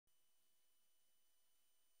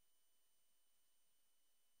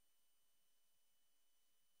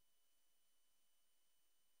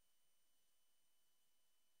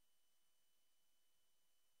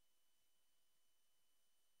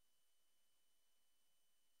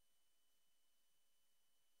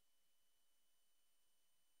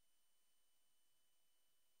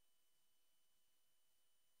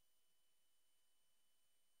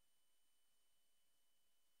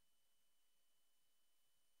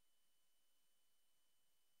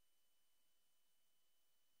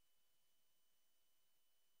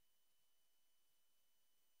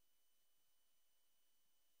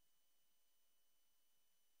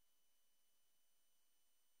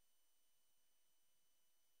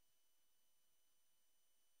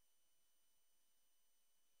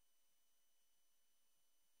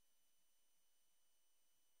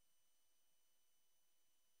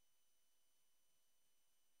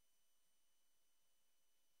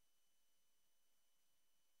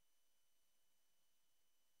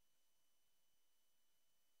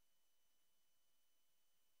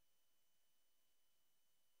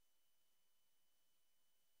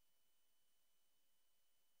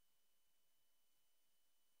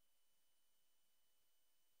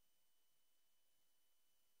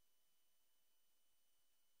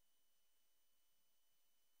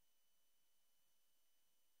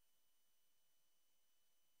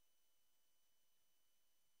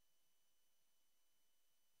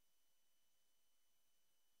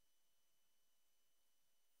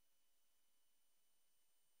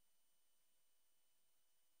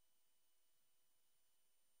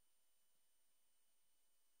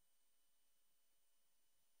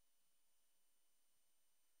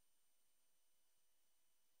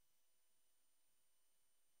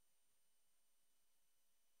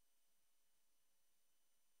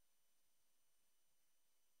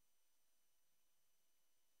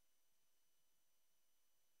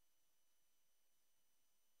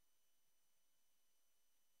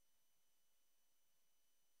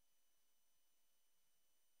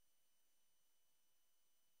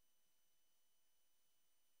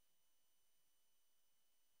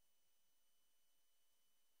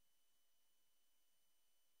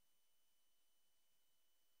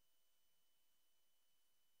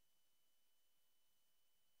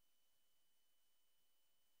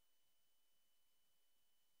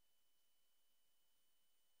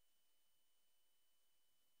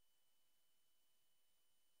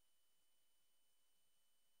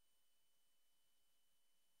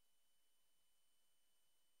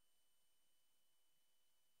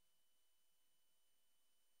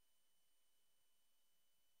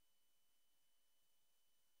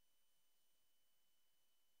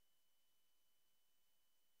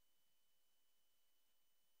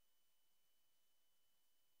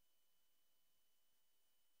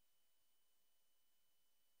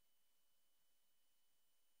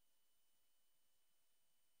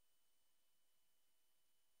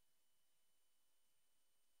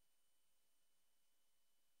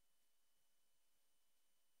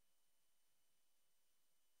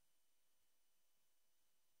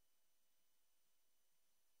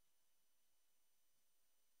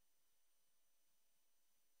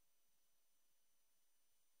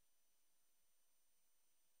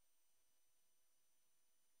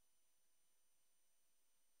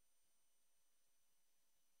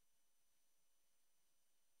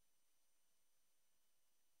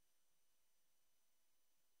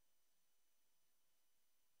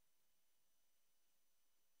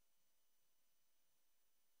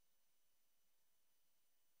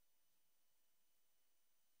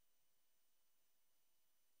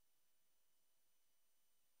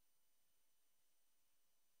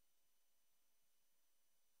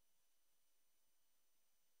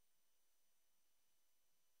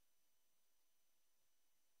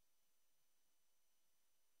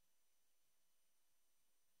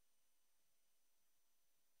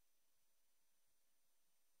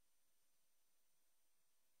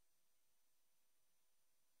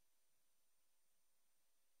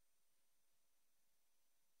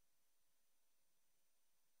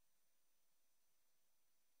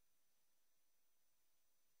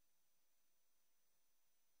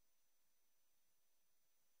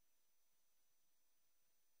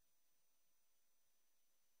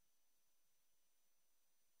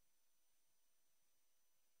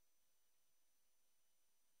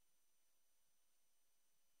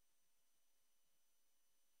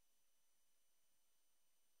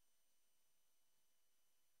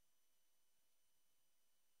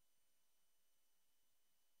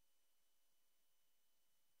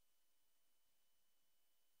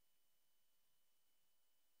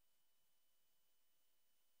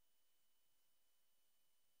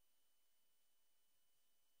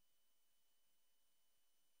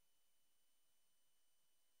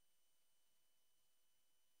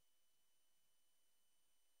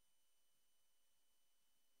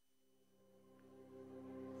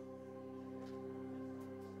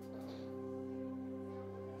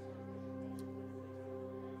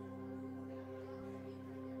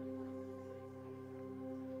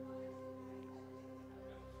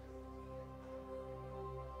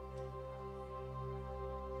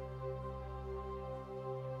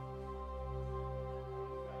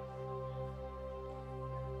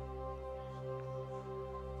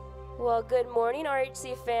Well, good morning,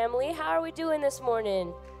 RHC family. How are we doing this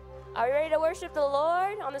morning? Are we ready to worship the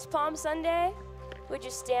Lord on this Palm Sunday? Would you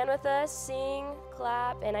stand with us, sing,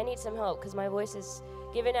 clap, and I need some help because my voice is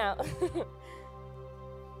giving out.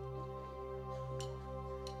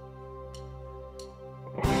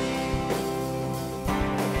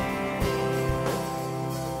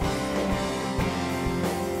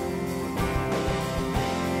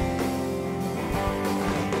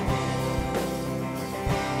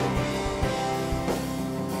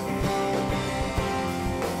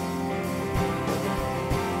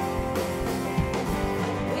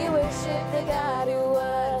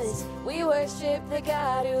 The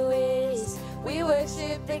God who is, we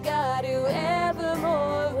worship the God who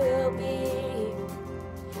evermore will be.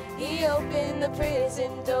 He opened the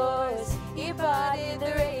prison doors, he parted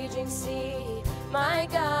the raging sea. My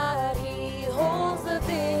God, he holds the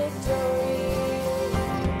victory.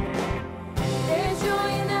 There's joy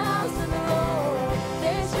in the house of the Lord,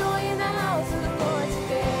 there's joy in the house of the Lord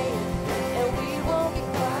today, and we won't be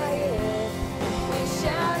quiet. We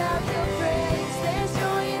shout out your praise. There's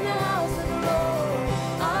joy in the house of the Lord.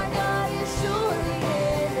 Our God is surely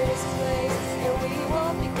in this place, and we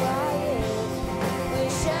won't be quiet. We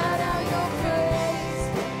shout out your praise.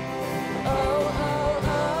 Oh, oh,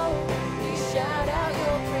 oh. We shout out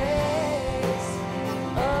your praise.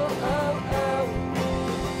 Oh, oh, oh.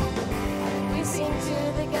 We sing to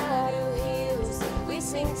the God who heals. We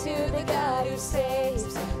sing to the God who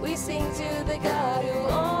saves. We sing to the God who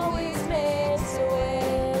always makes a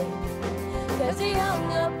way. 'Cause he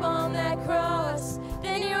hung up on that cross,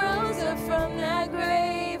 then he rose up from that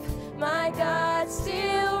grave. My God,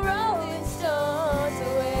 still rolling stones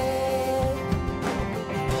away.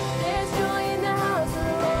 There's joy in the house of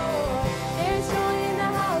the Lord. There's joy in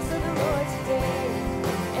the house of the Lord today,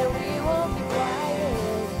 and we won't be quiet.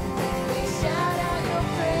 We shout out your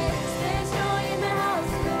praise. There's joy in the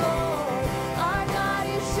house of the Lord. Our God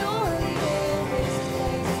is surely in this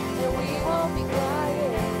place, and we won't be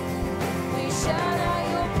quiet. We shout out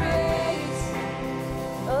your praise.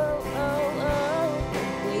 Oh, oh, oh.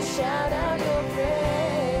 We shout out your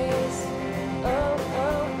praise. Oh,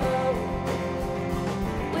 oh, oh.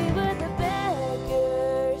 We were the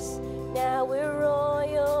beggars, now we're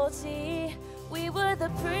royalty. We were the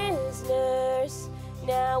prisoners,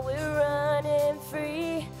 now we're running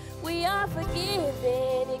free. We are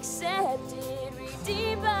forgiven, accepted,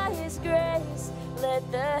 redeemed by his grace. Let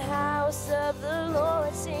the house of the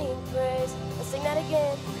Lord sing praise. Let's sing that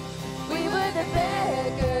again. We were the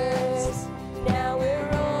beggars, now we're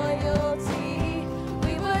royalty.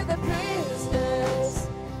 We were the prisoners,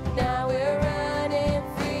 now we're running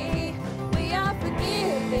free. We are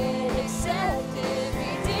forgiven, accepted,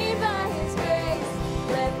 redeemed by his grace.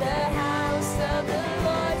 Let the house of the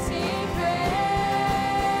Lord sing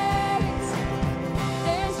praise.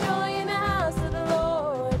 There's joy in the house of the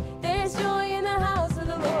Lord. There's joy in the house of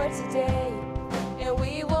the Lord today, and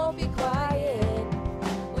we won't be quiet.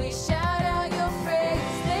 We shout out your praise.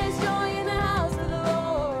 There's joy in the house of the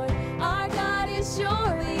Lord. Our God is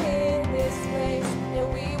surely in this place,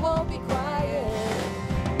 and we won't be quiet.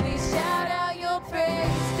 We shout out your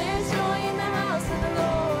praise. There's joy in the house of the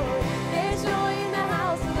Lord. There's joy in the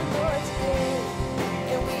house of the Lord today,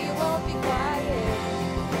 and we won't be quiet.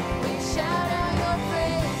 We shout out your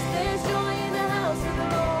praise. There's joy in the house of the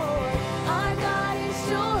Lord. Our God is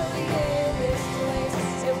surely in this place,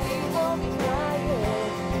 and we won't be quiet.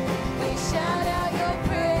 We shout out your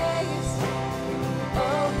praise.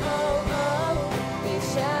 Oh, oh, oh. We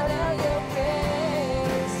shout out your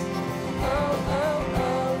praise. Oh, oh,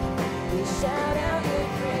 oh. We shout out your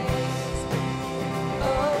praise.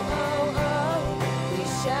 Oh, oh, oh. We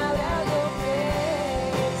shout out your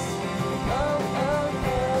praise. Oh, oh,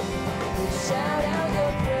 oh. We shout out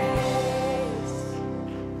your praise.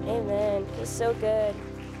 Amen. He's so good.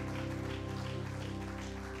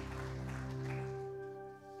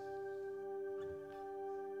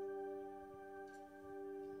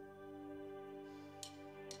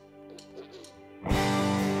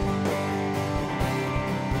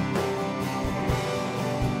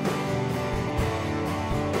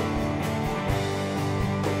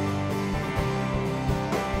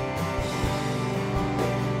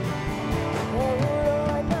 Oh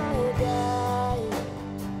Lord my God,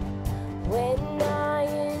 when I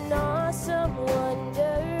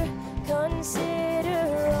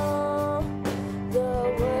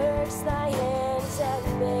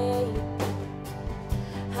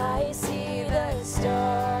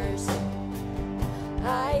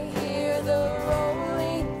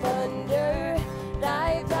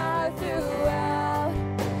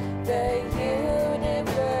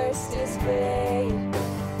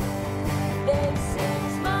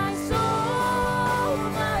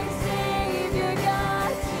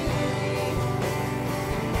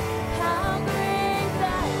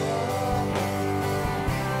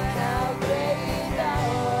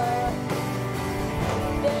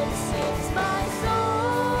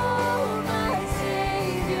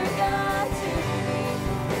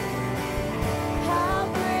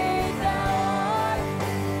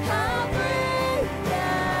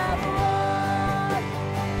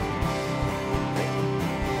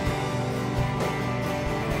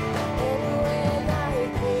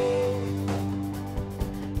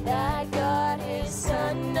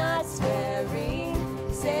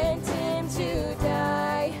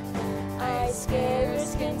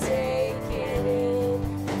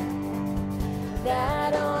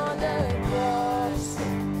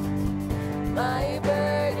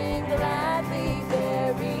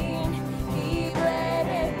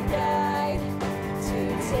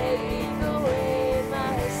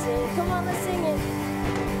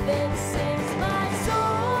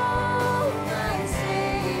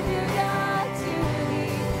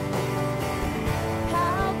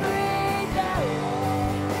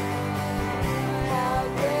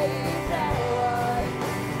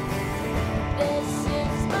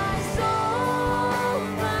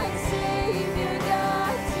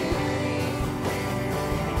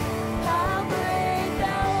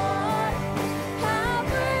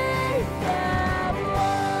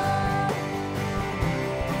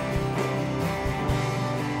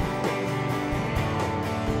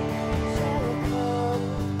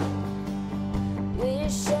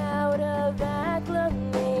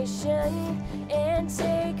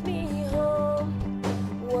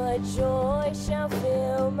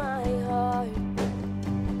fill my heart.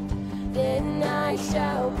 Then I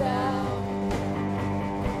shall bow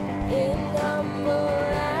in humble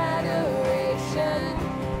adoration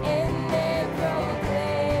and then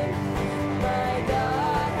proclaim, my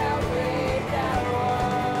God, how great thou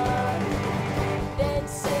art. Then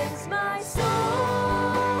sings my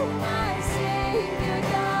soul, my Savior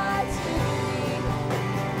God, to thee.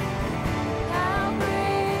 How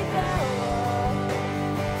great thou art,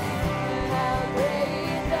 how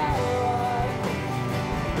great thou art.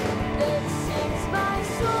 Then sings my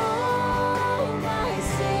soul, my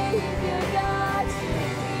Savior God, to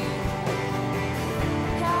thee.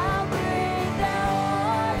 How great thou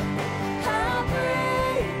art, how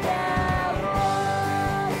great thou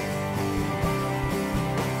art.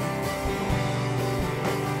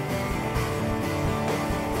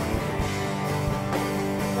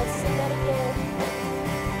 Let's sing that again.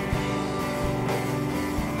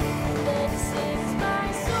 Then sings my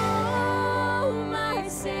soul, my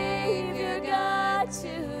Savior God,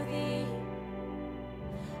 to thee.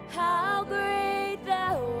 How great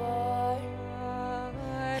thou art,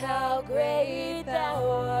 how great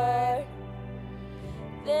thou art.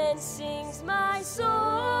 Then sings my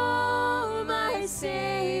soul, my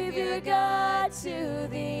Savior God, to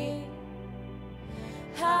thee.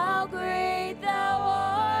 How great thou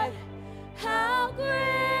art, how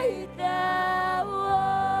great thou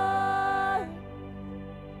art.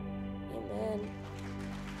 Amen.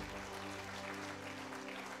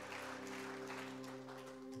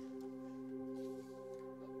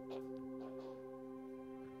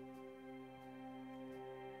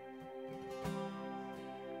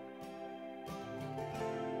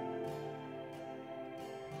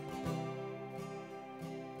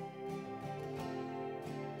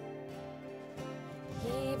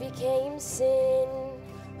 He became sin,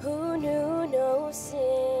 who knew no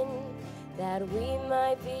sin, that we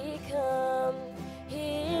might become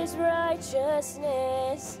his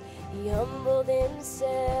righteousness. He humbled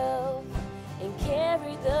himself and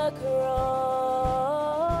carried the cross.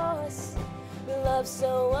 Love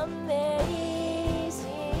so amazing,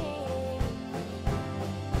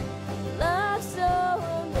 love so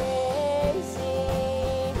amazing.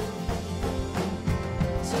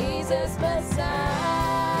 Jesus Messiah,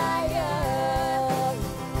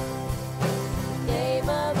 name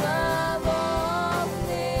above all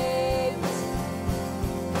names,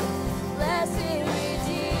 blessed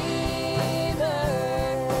Redeemer,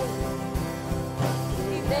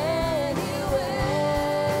 Emmanuel,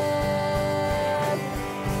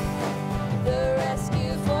 the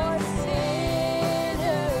rescue for sinners,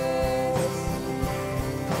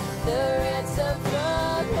 the ransom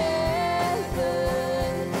from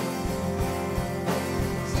heaven.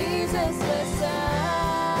 Jesus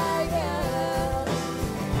Messiah,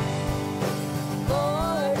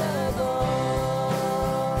 Lord of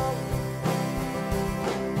all.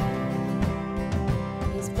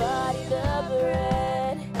 His body the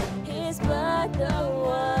bread, his blood the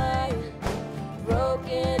wine,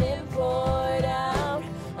 broken and poured out,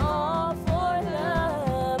 all for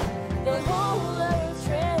love. The whole earth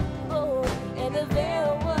trembled and the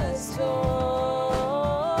veil was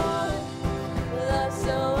torn. Love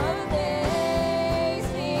so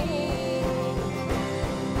amazing,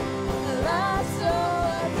 love so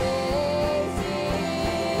amazing,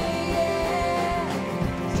 yeah.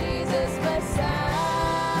 Jesus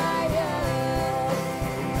Messiah,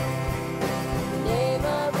 name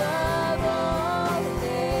above all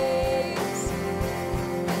names,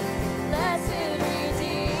 blessed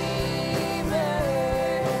Redeemer,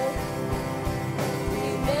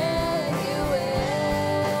 Emmanuel,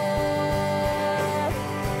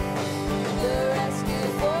 the rescue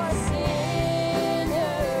for sinners,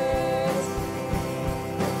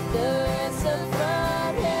 the ransom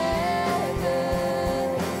from heaven.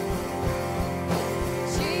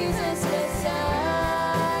 Jesus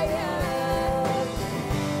Messiah,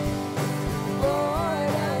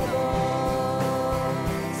 Lord of all.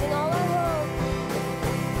 Sing all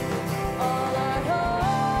our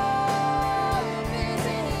hope is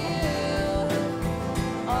in you.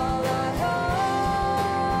 All our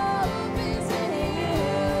hope is in you.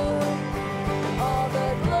 All the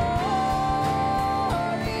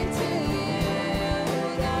glory to you,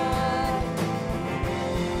 God,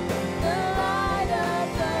 the light of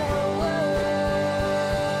the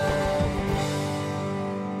world.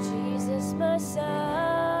 Jesus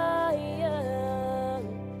Messiah,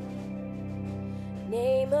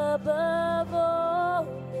 name above all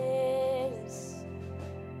names,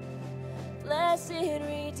 blessed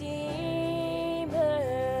Redeemer,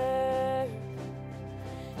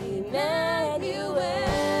 Emmanuel.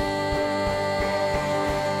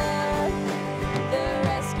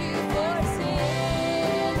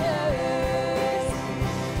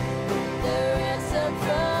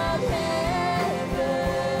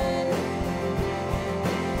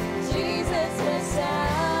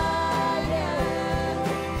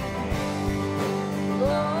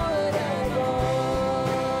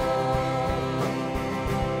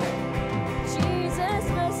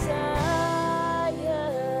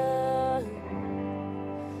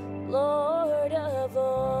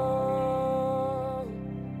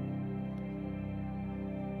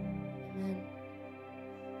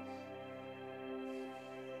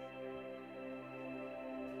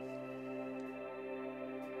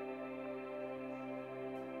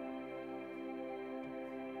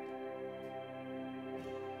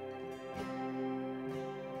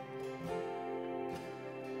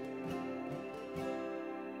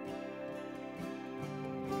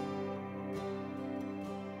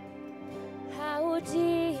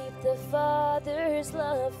 the Father's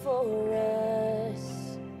love for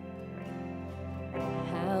us.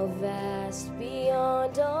 How vast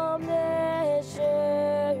beyond all measures,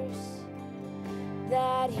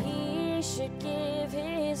 that He should give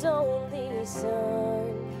His only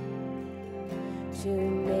Son to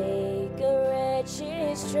make a wretch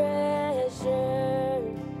His treasure.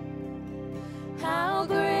 How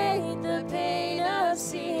great the pain of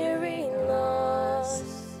searing loss.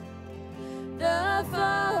 The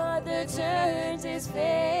Father turns His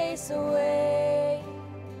face away,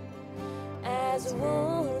 as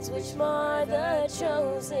wounds which mar the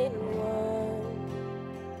chosen one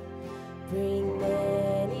bring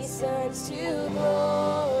many sons to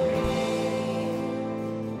glory.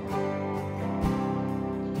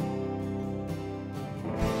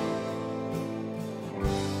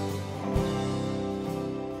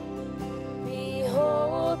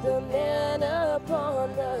 Behold the man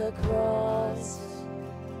upon the cross,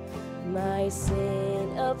 my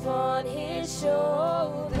sin upon His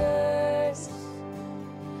shoulders.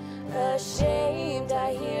 Ashamed,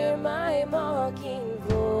 I hear my mocking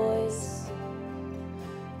voice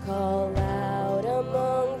call out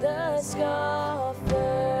among the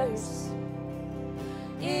scoffers.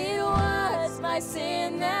 It was my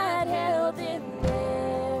sin that held Him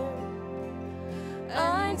there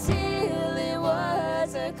until it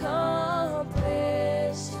was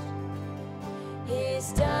accomplished.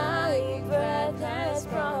 His dying breath has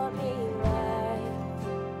brought me life.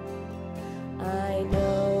 I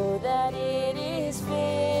know that it is finished.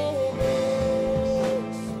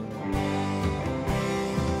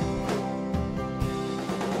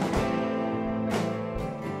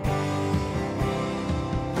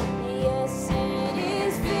 Yes, it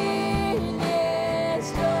is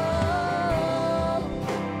finished. Oh,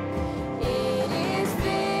 it is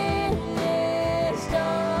finished.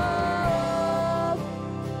 Oh,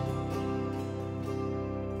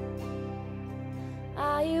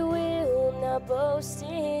 I will not boast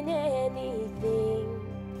in anything.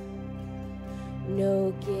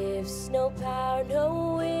 No gifts, no power,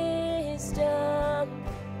 no wisdom.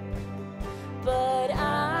 But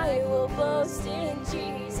I will boast in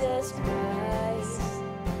Jesus Christ,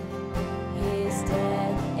 His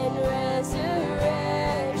death and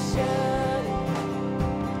resurrection.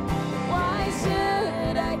 Why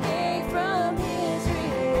should I gain from His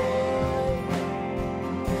reward?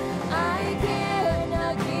 I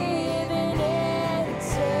cannot give an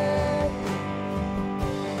answer,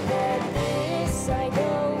 but this I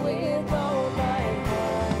know with all my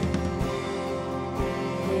heart.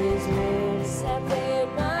 His wounds have paid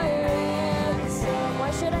my ransom.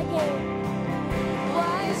 Why should I gain?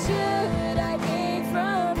 Why should I gain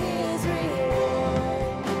from His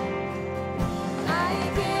reward?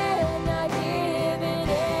 I cannot give an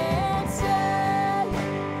answer,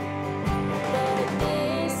 but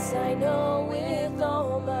this I know with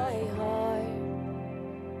all my heart.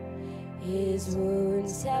 His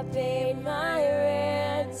wounds have paid my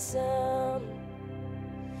ransom,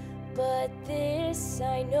 but this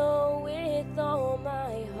I know with all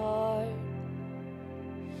my heart.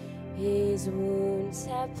 His wounds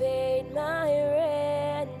have paid my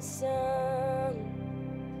ransom.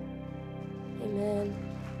 Amen.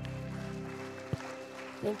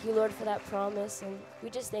 Thank you, Lord, for that promise. And we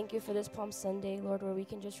just thank you for this Palm Sunday, Lord, where we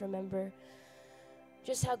can just remember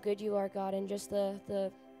just how good you are, God, and just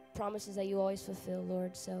the promises that you always fulfill,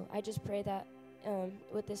 Lord. So I just pray that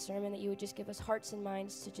with this sermon that you would just give us hearts and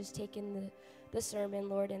minds to just take in the sermon,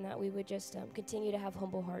 Lord, and that we would just continue to have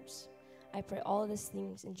humble hearts. I pray all of these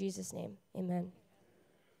things in Jesus' name. Amen.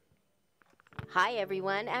 Hi,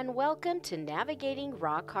 everyone, and welcome to Navigating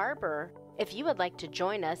Rock Harbor. If you would like to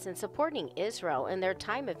join us in supporting Israel in their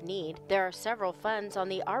time of need, there are several funds on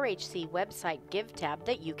the RHC website Give tab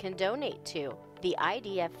that you can donate to. The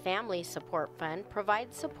IDF Family Support Fund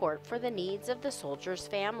provides support for the needs of the soldiers'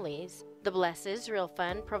 families. The Bless Israel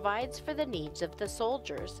Fund provides for the needs of the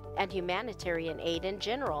soldiers and humanitarian aid in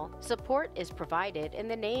general. Support is provided in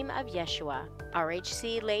the name of Yeshua.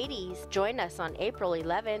 RHC ladies, join us on April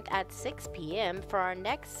 11th at 6 p.m. for our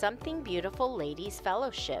next Something Beautiful Ladies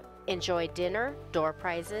Fellowship. Enjoy dinner, door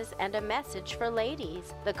prizes, and a message for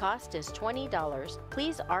ladies. The cost is $20.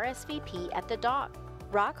 Please RSVP at the dock.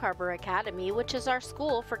 Rock Harbor Academy, which is our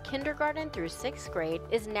school for kindergarten through 6th grade,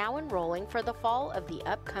 is now enrolling for the fall of the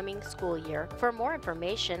upcoming school year. For more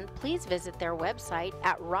information, please visit their website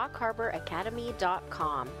at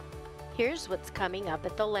rockharboracademy.com. Here's what's coming up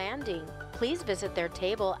at the landing. Please visit their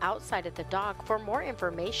table outside at the dock for more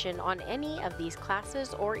information on any of these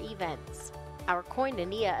classes or events. Our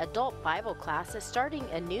Koinonia adult Bible class is starting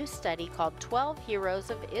a new study called 12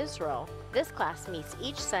 Heroes of Israel. This class meets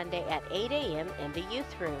each Sunday at 8 a.m. in the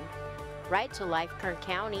youth room. Right to Life Kern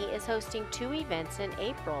County is hosting 2 events in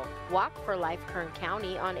April: Walk for Life Kern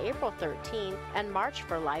County on April 13th and March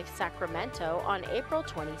for Life Sacramento on April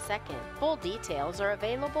 22nd. Full details are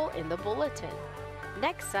available in the bulletin.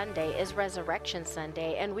 Next Sunday is Resurrection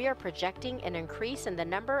Sunday, and we are projecting an increase in the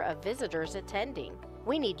number of visitors attending.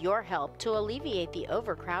 We need your help to alleviate the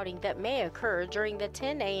overcrowding that may occur during the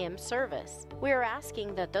 10 a.m. service. We are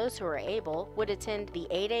asking that those who are able would attend the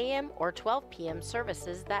 8 a.m. or 12 p.m.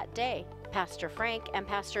 services that day. Pastor Frank and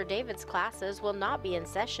Pastor David's classes will not be in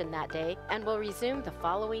session that day and will resume the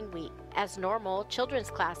following week. As normal, children's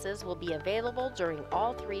classes will be available during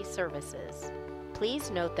all 3 services.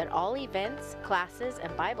 Please note that all events, classes,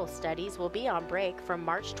 and Bible studies will be on break from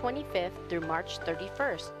March 25th through March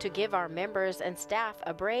 31st to give our members and staff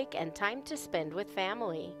a break and time to spend with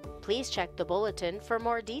family. Please check the bulletin for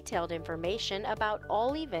more detailed information about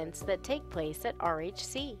all events that take place at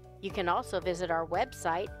RHC. You can also visit our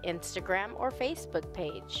website, Instagram, or Facebook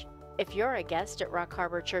page. If you're a guest at Rock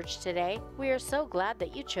Harbor Church today, we are so glad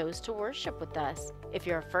that you chose to worship with us. If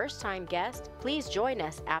you're a first-time guest, please join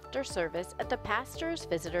us after service at the Pastor's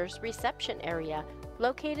Visitors Reception Area,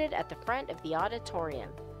 located at the front of the auditorium.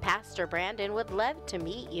 Pastor Brandon would love to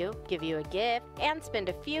meet you, give you a gift, and spend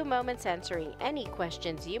a few moments answering any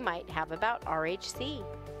questions you might have about RHC.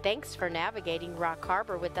 Thanks for navigating Rock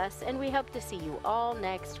Harbor with us, and we hope to see you all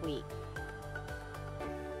next week.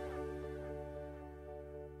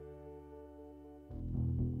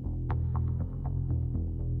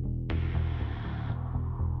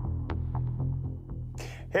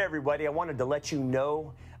 Hey everybody, I wanted to let you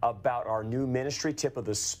know about our new ministry, Tip of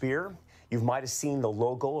the Spear. You might have seen the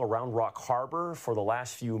logo around Rock Harbor for the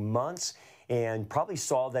last few months and probably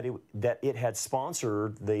saw that it had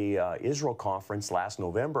sponsored the Israel conference last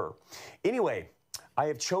November. Anyway, I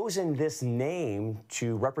have chosen this name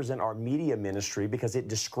to represent our media ministry because it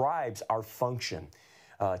describes our function.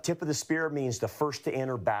 Tip of the Spear means the first to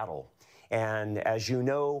enter battle. And as you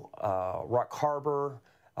know, Rock Harbor,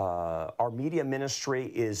 our media ministry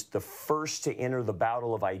is the first to enter the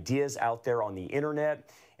battle of ideas out there on the internet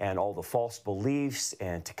and all the false beliefs,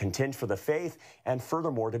 and to contend for the faith, and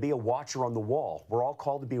furthermore, to be a watcher on the wall. We're all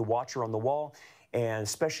called to be a watcher on the wall, and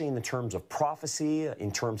especially in the terms of prophecy,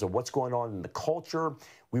 in terms of what's going on in the culture,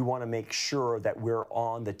 we want to make sure that we're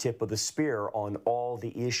on the tip of the spear on all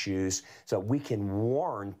the issues so we can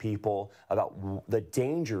warn people about the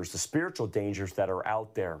dangers, the spiritual dangers that are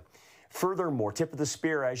out there. Furthermore, Tip of the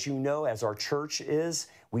Spear, as you know, as our church is,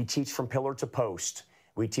 we teach from pillar to post.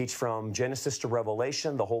 We teach from Genesis to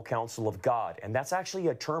Revelation, the whole counsel of God. And that's actually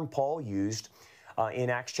a term Paul used in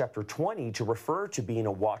Acts chapter 20 to refer to being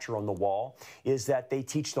a watcher on the wall, is that they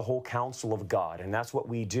teach the whole counsel of God. And that's what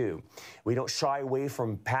we do. We don't shy away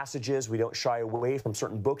from passages. We don't shy away from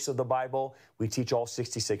certain books of the Bible. We teach all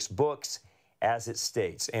 66 books as it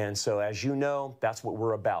states. And so, as you know, that's what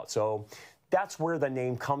we're about. So that's where the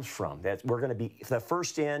name comes from, that we're going to be the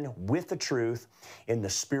first in with the truth in the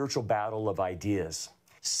spiritual battle of ideas.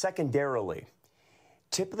 Secondarily,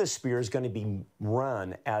 Tip of the Spear is going to be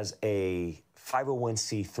run as a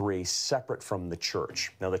 501c3 separate from the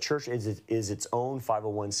church. Now, the church is its own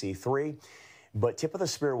 501c3, but Tip of the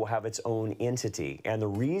Spear will have its own entity. And the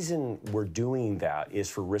reason we're doing that is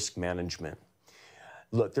for risk management.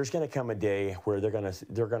 Look, there's going to come a day where they're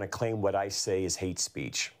going to claim what I say is hate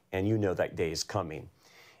speech. And you know that day is coming.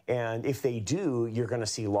 And if they do, you're going to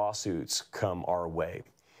see lawsuits come our way.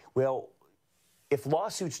 Well, if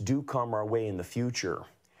lawsuits do come our way in the future,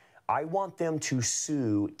 I want them to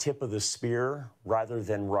sue Tip of the Spear rather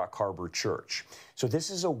than Rock Harbor Church. So this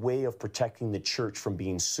is a way of protecting the church from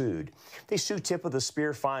being sued. If they sue Tip of the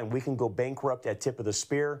Spear, fine, we can go bankrupt at Tip of the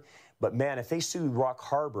Spear. But man, if they sue Rock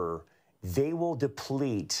Harbor, they will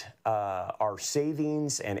deplete our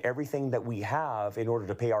savings and everything that we have in order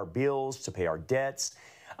to pay our bills, to pay our debts,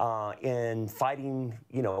 in fighting,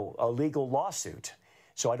 a legal lawsuit.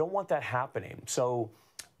 So I don't want that happening. So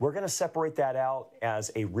we're going to separate that out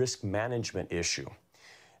as a risk management issue.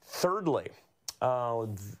 Thirdly,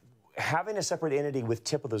 having a separate entity with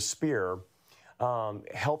Tip of the Spear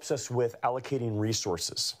helps us with allocating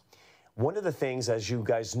resources. One of the things, as you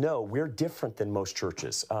guys know, we're different than most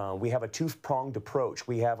churches. We have a two-pronged approach.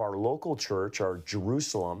 We have our local church, our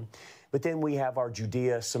Jerusalem, but then we have our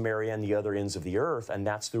Judea, Samaria, and the other ends of the earth, and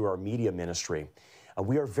that's through our media ministry.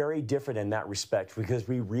 We are very different in that respect because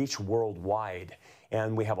we reach worldwide,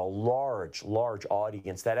 and we have a large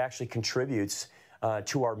audience that actually contributes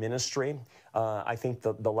to our ministry. I think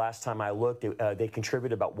the last time I looked, they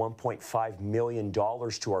contributed about $1.5 million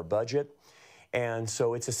to our budget. And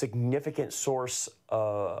so it's a significant source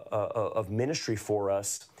of ministry for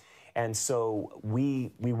us. And so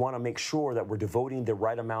we want to make sure that we're devoting the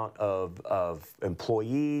right amount of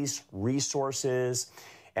employees, resources,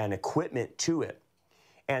 and equipment to it.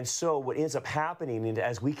 And so what ends up happening is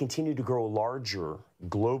as we continue to grow larger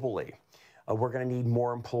globally, we're going to need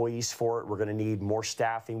more employees for it. We're going to need more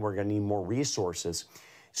staffing. We're going to need more resources.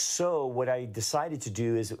 So what I decided to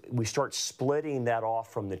do is we start splitting that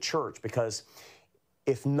off from the church, because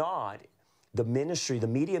if not, the ministry, the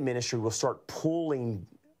media ministry will start pulling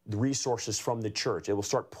the resources from the church. It will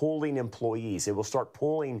start pulling employees. It will start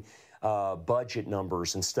pulling budget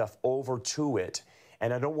numbers and stuff over to it.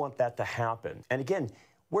 And I don't want that to happen. And again,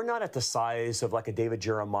 we're not at the size of like a David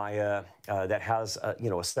Jeremiah that has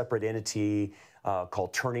a separate entity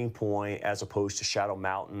called Turning Point as opposed to Shadow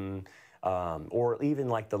Mountain, or even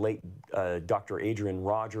like the late Dr. Adrian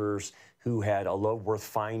Rogers, who had a Love Worth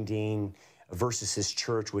Finding versus his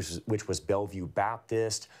church, which was Bellevue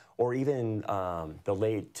Baptist, or even the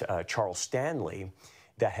late Charles Stanley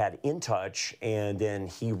that had In Touch, and then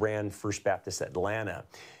he ran First Baptist Atlanta.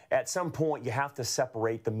 At some point, you have to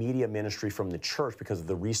separate the media ministry from the church because of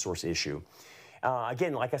the resource issue.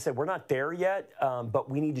 Again, like I said, we're not there yet, but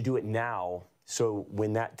we need to do it now. So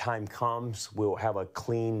when that time comes, we'll have a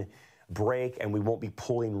clean break and we won't be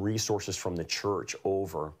pulling resources from the church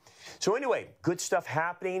over. So anyway, good stuff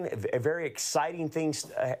happening, very exciting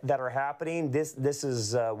things that are happening. This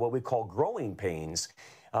is what we call growing pains.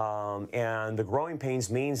 And the growing pains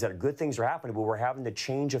means that good things are happening, but we're having to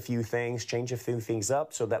change a few things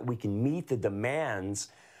up so that we can meet the demands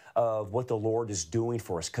of what the Lord is doing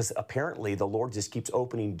for us. Because apparently the Lord just keeps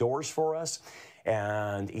opening doors for us,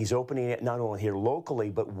 and He's opening it not only here locally,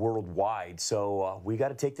 but worldwide. So we got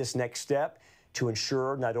to take this next step to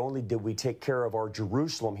ensure not only did we take care of our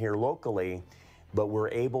Jerusalem here locally, but we're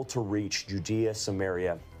able to reach Judea,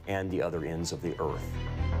 Samaria, and the other ends of the earth.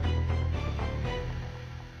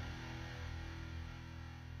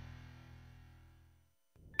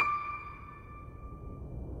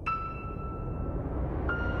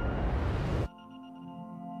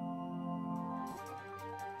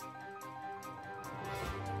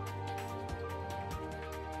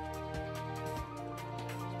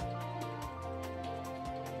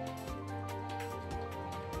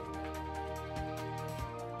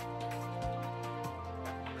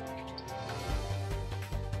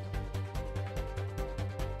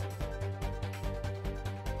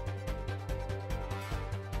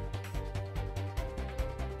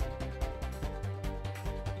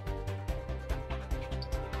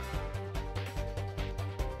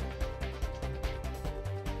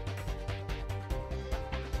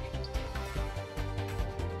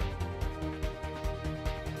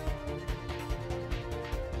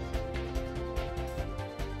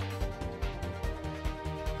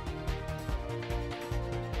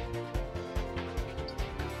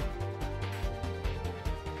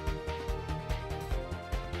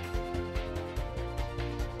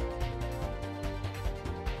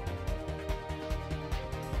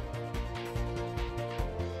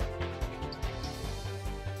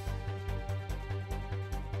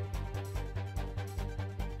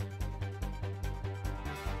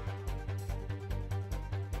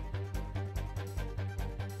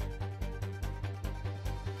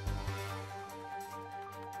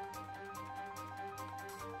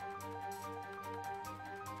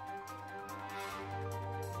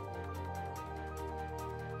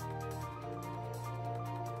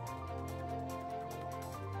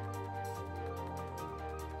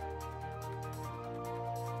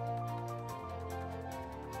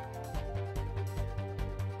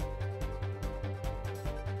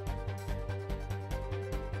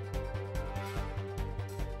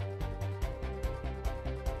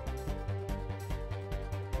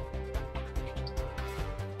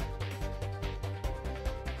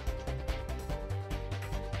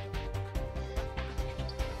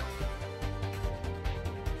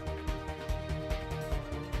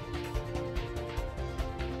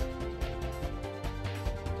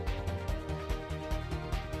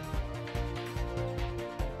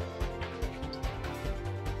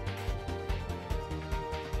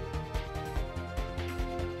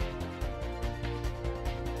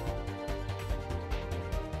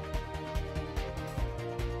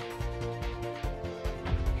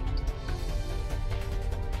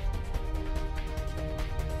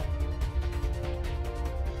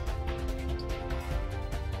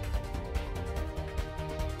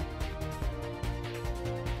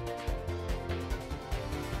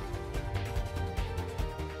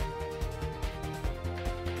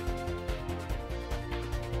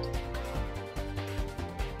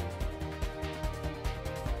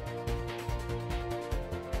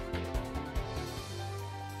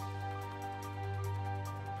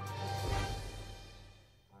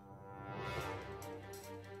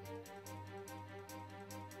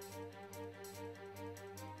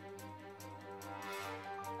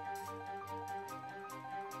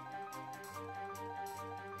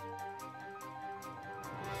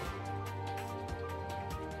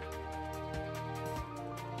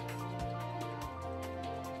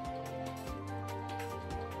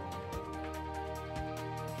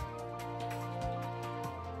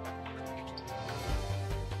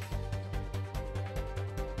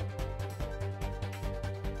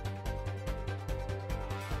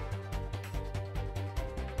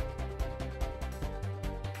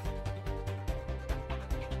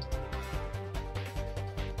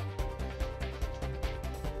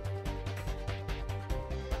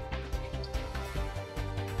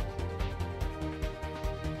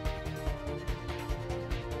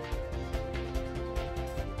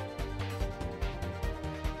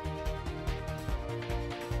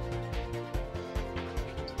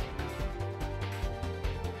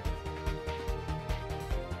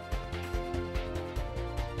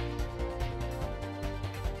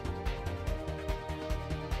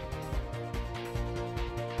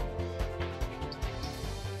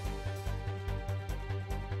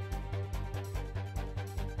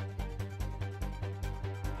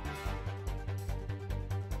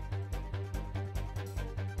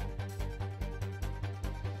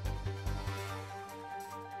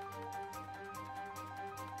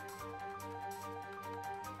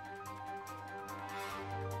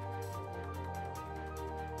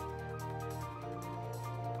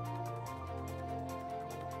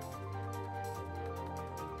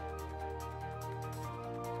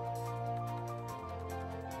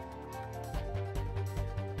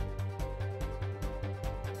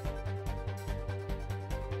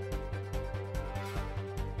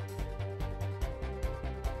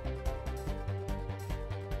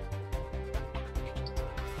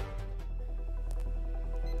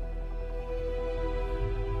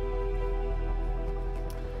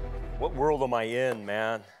 What world am I in,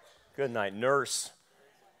 man? Good night, nurse.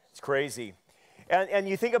 It's crazy. And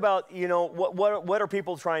you think about, you know, what are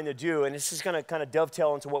people trying to do? And this is going to kind of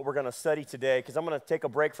dovetail into what we're going to study today, because I'm going to take a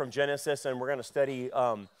break from Genesis, and we're going to study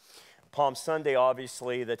Palm Sunday,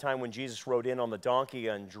 obviously, the time when Jesus rode in on the donkey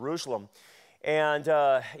in Jerusalem. And,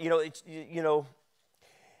 the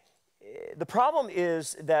problem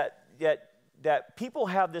is that people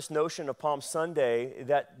have this notion of Palm Sunday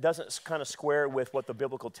that doesn't kind of square with what the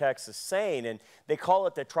biblical text is saying, and they call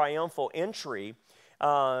it the triumphal entry,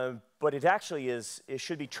 but it actually is, it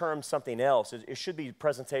should be termed something else. It should be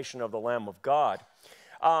presentation of the Lamb of God.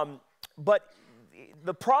 But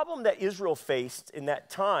the problem that Israel faced in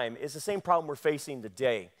that time is the same problem we're facing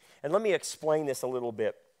today. And let me explain this a little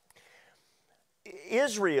bit.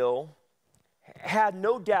 Israel had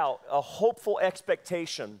no doubt a hopeful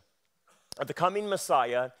expectation of the coming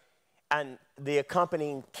Messiah and the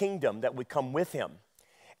accompanying kingdom that would come with him.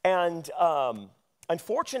 And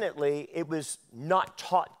unfortunately, it was not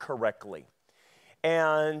taught correctly.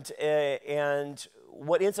 And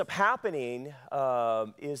what ends up happening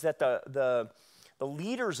is that the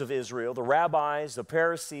leaders of Israel, the rabbis, the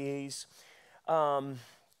Pharisees,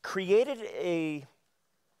 created a,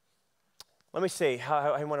 let me say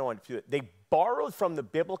how I want to do it. They borrowed from the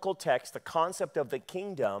biblical text the concept of the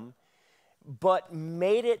kingdom, but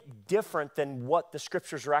made it different than what the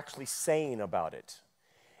scriptures are actually saying about it.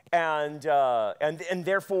 And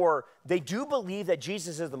therefore, they do believe that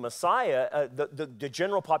Jesus is the Messiah. The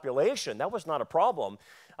general population, that was not a problem.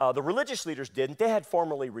 The religious leaders didn't. They had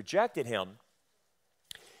formally rejected him.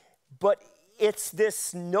 But it's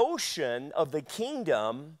this notion of the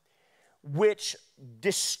kingdom which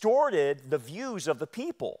distorted the views of the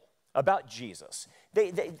people about Jesus.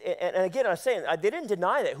 And again, I'm saying, they didn't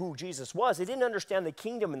deny that who Jesus was. They didn't understand the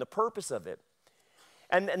kingdom and the purpose of it.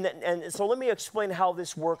 And so let me explain how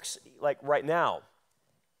this works, like right now.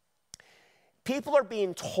 People are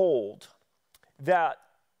being told that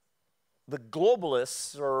the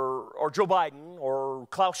globalists or Joe Biden or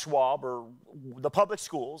Klaus Schwab or the public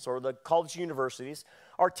schools or the college universities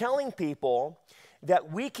are telling people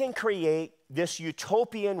that we can create this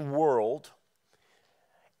utopian world.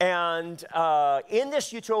 And in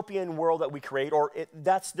this utopian world that we create,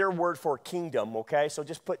 that's their word for kingdom, okay? So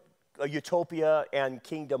just put a utopia and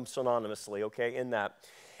kingdom synonymously, okay, in that.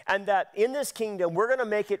 And that in this kingdom, we're going to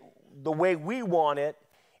make it the way we want it,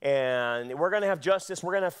 and we're going to have justice,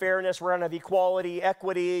 we're going to have fairness, we're going to have equality,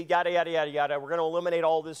 equity, yada, yada, yada, yada. We're going to eliminate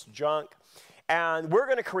all this junk, and we're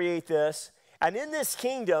going to create this. And in this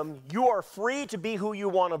kingdom, you are free to be who you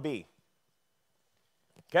want to be.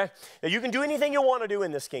 Okay? Now, you can do anything you want to do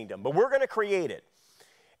in this kingdom, but we're going to create it.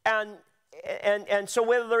 And so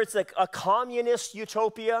whether it's like a communist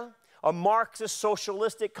utopia, a Marxist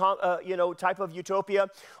socialistic type of utopia,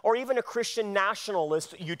 or even a Christian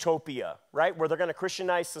nationalist utopia, right, where they're going to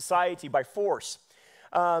Christianize society by force,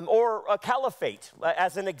 or a caliphate,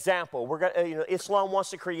 as an example. Islam wants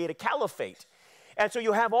to create a caliphate. And so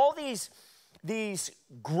you have all these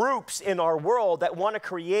groups in our world that want to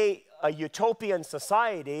create a utopian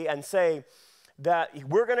society and say that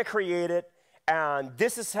we're going to create it, and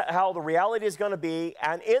this is how the reality is going to be,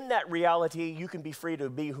 and in that reality, you can be free to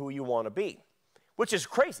be who you want to be, which is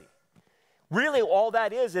crazy. Really, all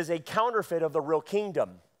that is a counterfeit of the real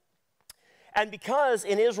kingdom. And because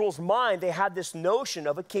in Israel's mind, they had this notion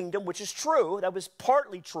of a kingdom, which is true, that was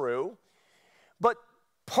partly true, but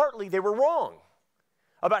partly they were wrong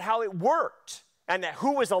about how it worked and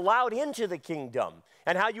who was allowed into the kingdom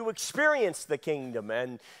and how you experienced the kingdom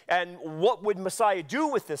and what would Messiah do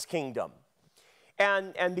with this kingdom.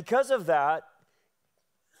 And because of that,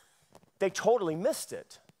 they totally missed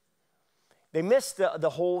it. They missed the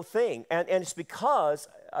whole thing. And it's because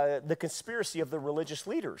the conspiracy of the religious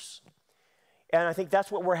leaders. And I think that's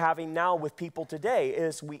what we're having now with people today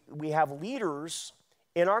is we have leaders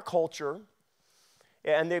in our culture,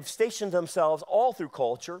 and they've stationed themselves all through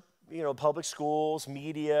culture, public schools,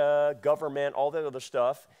 media, government, all that other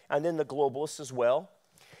stuff, and then the globalists as well.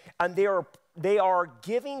 And they are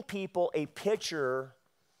giving people a picture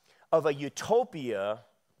of a utopia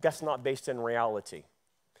that's not based in reality.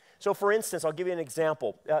 So for instance, I'll give you an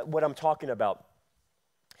example, what I'm talking about.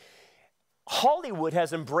 Hollywood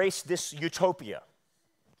has embraced this utopia,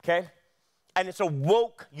 okay? And it's a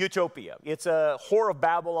woke utopia. It's a Whore of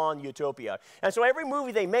Babylon utopia. And so every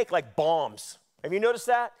movie they make, like, bombs. Have you noticed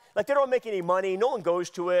that? Like, they don't make any money. No one goes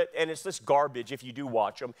to it, and it's just garbage if you do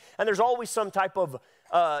watch them. And there's always some type of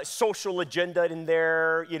social agenda in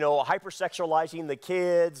there, hypersexualizing the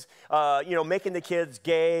kids, making the kids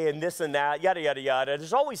gay and this and that, yada, yada, yada.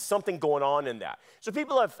 There's always something going on in that. So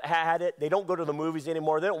people have had it. They don't go to the movies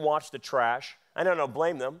anymore. They don't watch the trash. I don't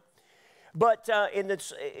blame them. But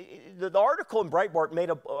the article in Breitbart made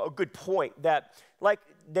a good point that, like,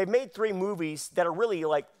 they've made 3 movies that are really,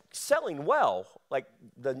 like, selling well. Like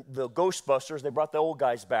the Ghostbusters, they brought the old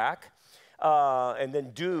guys back. And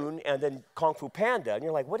then Dune, and then Kung Fu Panda. And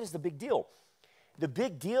you're like, what is the big deal? The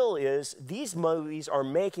big deal is these movies are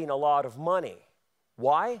making a lot of money.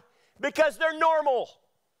 Why? Because they're normal.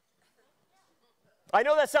 I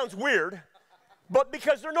know that sounds weird, but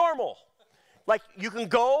because they're normal. Like, you can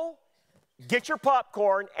go, get your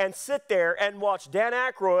popcorn, and sit there and watch Dan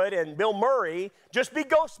Aykroyd and Bill Murray just be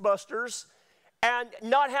Ghostbusters, and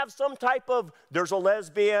not have some type of, there's a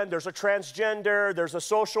lesbian, there's a transgender, there's a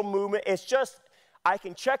social movement. It's just, I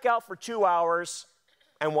can check out for 2 hours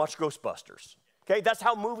and watch Ghostbusters. Okay, that's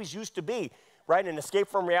how movies used to be, right? An escape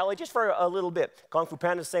from reality, just for a little bit. Kung Fu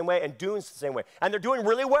Panda the same way, and Dune's the same way. And they're doing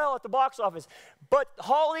really well at the box office. But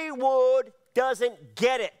Hollywood doesn't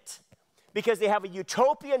get it because they have a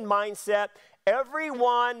utopian mindset.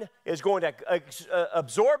 Everyone is going to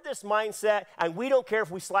absorb this mindset, and we don't care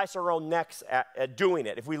if we slice our own necks at doing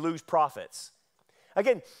it, if we lose profits.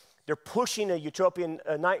 Again, they're pushing a utopian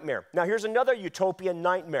nightmare. Now, here's another utopian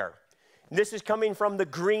nightmare. This is coming from the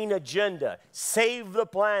green agenda. Save the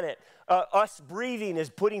planet. Us breathing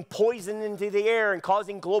is putting poison into the air and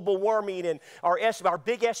causing global warming, and our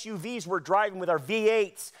big SUVs we're driving with our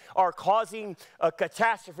V8s are causing a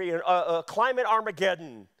catastrophe, a climate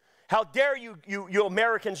Armageddon. How dare you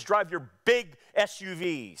Americans drive your big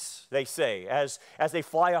SUVs, they say, as they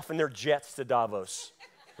fly off in their jets to Davos,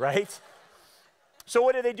 right? So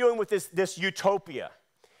what are they doing with this utopia?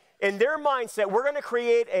 In their mindset, we're going to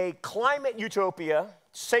create a climate utopia,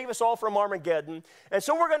 save us all from Armageddon, and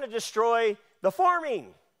so we're going to destroy the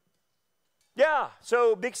farming. Yeah,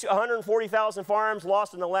 so 140,000 farms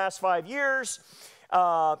lost in the last 5 years.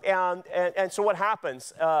 And so what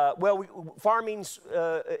happens? Farming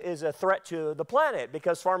is a threat to the planet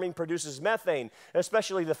because farming produces methane,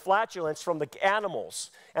 especially the flatulence from the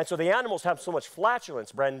animals. And so the animals have so much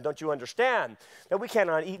flatulence, Brandon, don't you understand, that we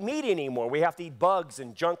cannot eat meat anymore. We have to eat bugs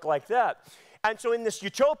and junk like that. And so in this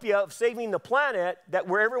utopia of saving the planet,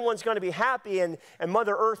 where everyone's going to be happy and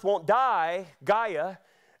Mother Earth won't die, Gaia,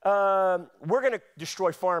 we're going to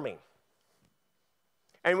destroy farming.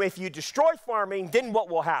 And if you destroy farming, then what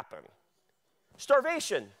will happen?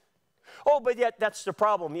 Starvation. Oh, but yet that's the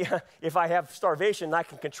problem. Yeah, if I have starvation, I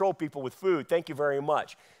can control people with food. Thank you very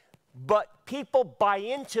much. But people buy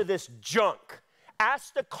into this junk.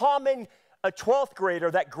 Ask the common 12th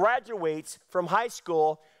grader that graduates from high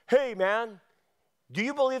school, hey, man, do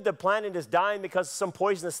you believe the planet is dying because of some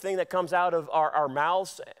poisonous thing that comes out of our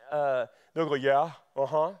mouths? They'll go, yeah,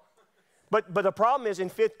 uh-huh. But the problem is in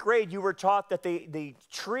 5th grade, you were taught that the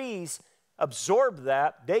trees absorb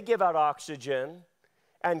that. They give out oxygen,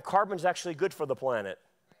 and carbon is actually good for the planet.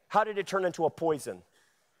 How did it turn into a poison?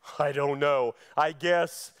 I don't know. I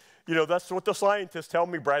guess, that's what the scientists tell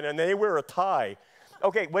me, Brandon, and they wear a tie.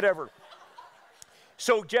 Okay, whatever.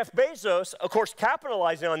 So Jeff Bezos, of course,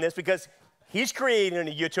 capitalizing on this because he's creating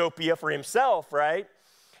a utopia for himself, right?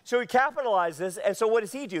 So he capitalizes, and so what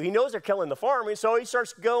does he do? He knows they're killing the farming, so he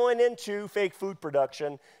starts going into fake food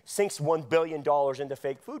production, sinks $1 billion into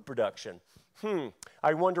fake food production.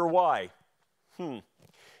 I wonder why. Then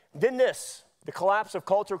this, the collapse of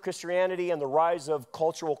cultural Christianity and the rise of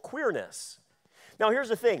cultural queerness. Now here's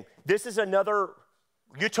the thing. This is another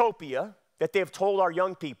utopia that they've told our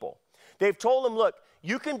young people. They've told them, look,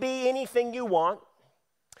 you can be anything you want.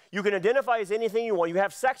 You can identify as anything you want. You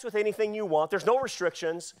have sex with anything you want. There's no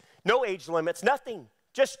restrictions, no age limits, nothing.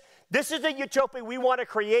 Just, this is the utopia we want to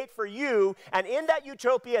create for you. And in that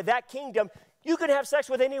utopia, that kingdom, you can have sex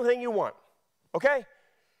with anything you want. Okay?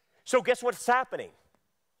 So guess what's happening?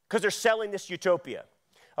 Because they're selling this utopia.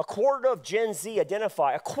 A quarter of Gen Z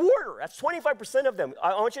identify, a quarter, that's 25% of them.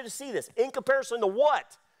 I want you to see this. In comparison to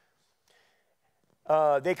what?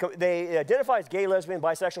 They identify as gay, lesbian,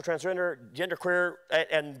 bisexual, transgender, genderqueer,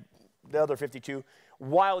 and the other 52,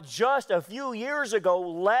 while just a few years ago,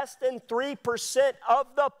 less than 3% of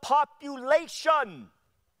the population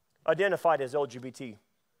identified as LGBT.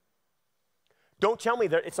 Don't tell me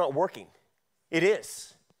that it's not working. It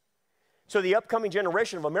is. So the upcoming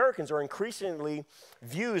generation of Americans are increasingly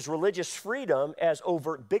views religious freedom as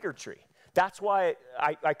overt bigotry. That's why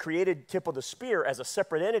I created Tip of the Spear as a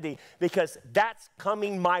separate entity, because that's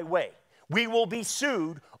coming my way. We will be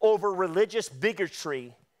sued over religious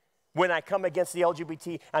bigotry when I come against the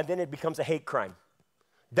LGBT, and then it becomes a hate crime.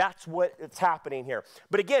 That's what's happening here.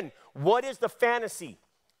 But again, what is the fantasy?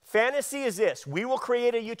 Fantasy is this. We will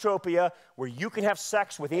create a utopia where you can have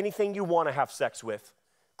sex with anything you want to have sex with.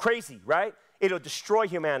 Crazy, right? It'll destroy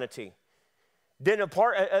humanity. Then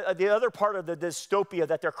the other part of the dystopia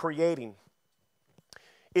that they're creating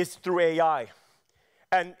is through AI.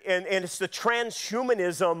 And it's the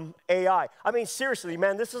transhumanism AI. I mean, seriously,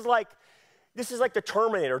 man, this is like the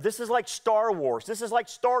Terminator. This is like Star Wars. This is like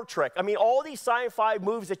Star Trek. I mean, all these sci-fi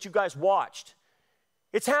movies that you guys watched,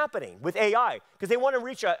 it's happening with AI because they want to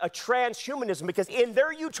reach a transhumanism because in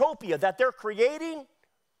their utopia that they're creating,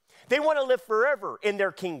 they want to live forever in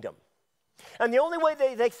their kingdom. And the only way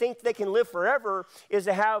they think they can live forever is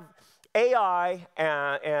to have AI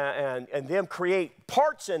and them create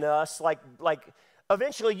parts in us like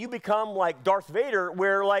eventually you become like Darth Vader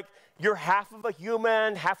where like you're half of a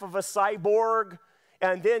human, half of a cyborg,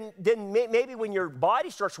 and then maybe when your body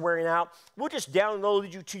starts wearing out, we'll just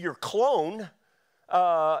download you to your clone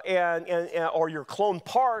or your clone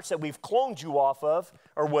parts that we've cloned you off of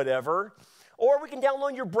or whatever. Or we can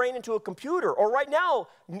download your brain into a computer. Or right now,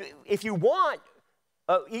 if you want,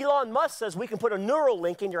 Elon Musk says we can put a neural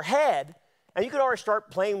link in your head, and you can already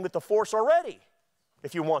start playing with the Force already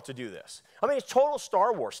if you want to do this. I mean, it's total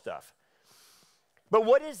Star Wars stuff. But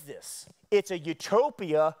what is this? It's a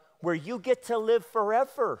utopia where you get to live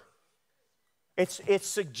forever. It's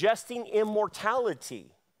suggesting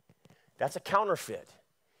immortality. That's a counterfeit.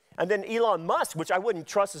 And then Elon Musk, which I wouldn't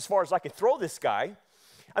trust as far as I could throw this guy.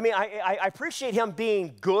 I mean, I appreciate him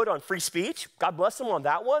being good on free speech. God bless him on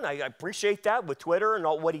that one. I appreciate that with Twitter and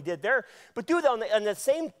all what he did there. But dude, on the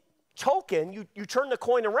same token, you turn the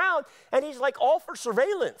coin around, and he's like all for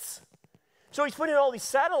surveillance. So he's putting all these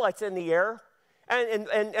satellites in the air,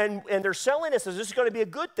 and they're selling us as this is going to be a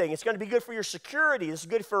good thing. It's going to be good for your security. This is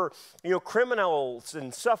good for criminals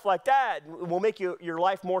and stuff like that. It will make your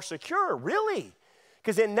life more secure. Really?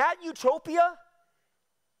 Because in that utopia,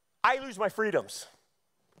 I lose my freedoms.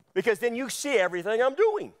 Because then you see everything I'm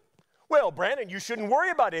doing. Well, Brandon, you shouldn't worry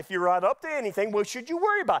about it. If you're not up to anything, what should you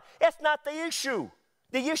worry about? That's not the issue.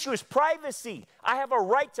 The issue is privacy. I have a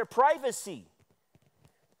right to privacy.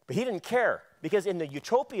 But he didn't care. Because in the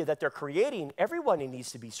utopia that they're creating, everyone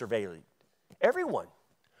needs to be surveilled. Everyone.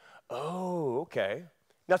 Oh, okay.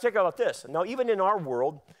 Now think about this. Now, even in our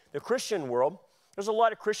world, the Christian world, there's a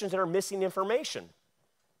lot of Christians that are missing information.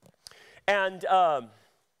 And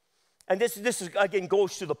this is, again,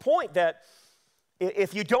 goes to the point that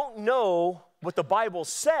if you don't know what the Bible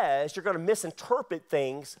says, you're going to misinterpret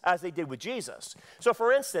things as they did with Jesus. So,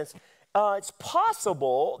 for instance, it's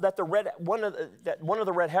possible that one of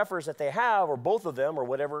the red heifers that they have, or both of them, or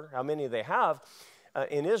whatever, how many they have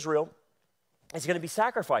in Israel, is going to be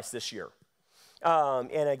sacrificed this year.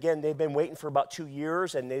 And again, they've been waiting for about 2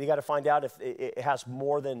 years, and they got to find out if it has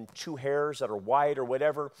more than 2 hairs that are white or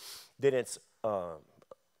whatever, then it's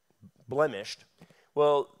blemished.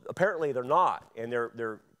 Well, apparently they're not, and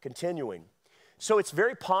they're continuing. So it's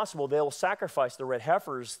very possible they'll sacrifice the red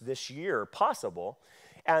heifers this year, possible,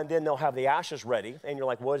 and then they'll have the ashes ready. And you're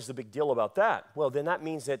like, what is the big deal about that? Well, then that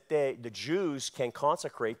means that the Jews can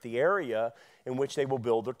consecrate the area in which they will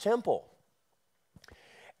build their temple.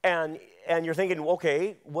 And you're thinking,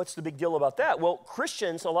 okay, what's the big deal about that? Well,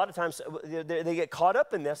 Christians, a lot of times, they get caught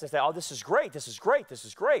up in this and say, oh, this is great, this is great, this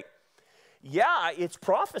is great. Yeah, it's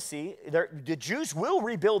prophecy. The Jews will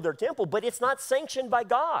rebuild their temple, but it's not sanctioned by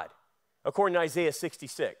God, according to Isaiah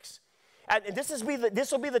 66. And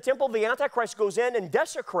this will be the temple the Antichrist goes in and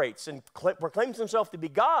desecrates and proclaims himself to be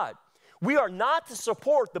God. We are not to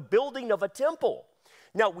support the building of a temple.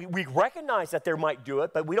 Now, we recognize that they might do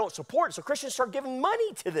it, but we don't support it. So Christians start giving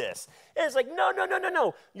money to this. And it's like,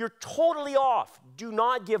 no. You're totally off. Do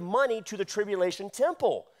not give money to the tribulation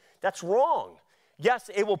temple. That's wrong.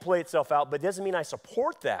 Yes, it will play itself out, but it doesn't mean I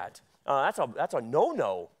support that. That's a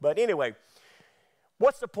no-no. But anyway,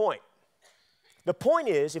 what's the point? The point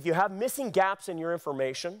is, if you have missing gaps in your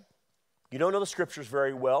information, you don't know the scriptures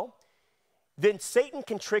very well, then Satan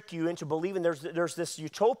can trick you into believing there's this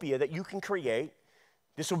utopia that you can create.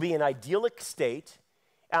 This will be an idyllic state,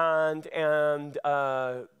 and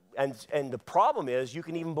the problem is you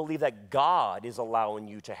can even believe that God is allowing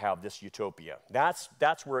you to have this utopia. That's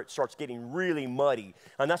where it starts getting really muddy,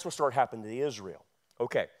 and that's what started happening to Israel.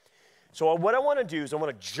 Okay, so what I want to do is I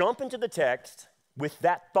want to jump into the text with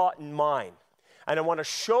that thought in mind, and I want to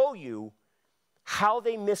show you how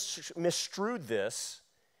they misstrued this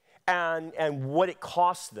and what it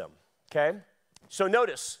cost them, okay? So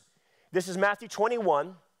notice, this is Matthew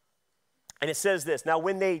 21, and it says this. Now,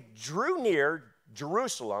 when they drew near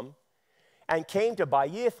Jerusalem, and came to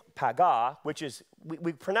Baeth-Pagah, which is,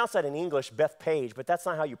 we pronounce that in English Bethpage, but that's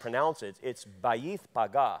not how you pronounce it. It's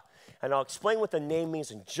Baeth-Pagah. And I'll explain what the name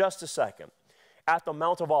means in just a second. At the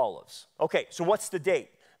Mount of Olives. Okay, so what's the date?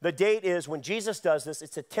 The date is when Jesus does this,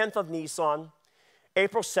 it's the 10th of Nisan,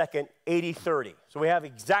 April 2nd, 80-30. So we have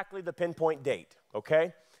exactly the pinpoint date,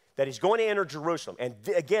 okay? That he's going to enter Jerusalem. And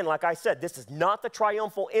again, like I said, this is not the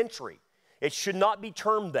triumphal entry. It should not be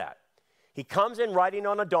termed that. He comes in riding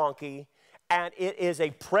on a donkey, and it is a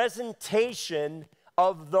presentation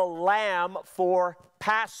of the lamb for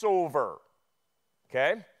Passover,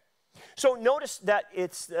 okay? So notice that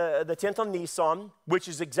it's the 10th of Nisan, which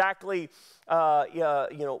is exactly,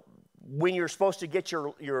 when you're supposed to get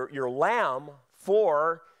your lamb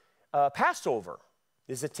for Passover,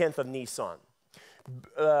 is the 10th of Nisan.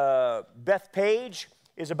 Bethpage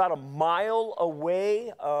is about a mile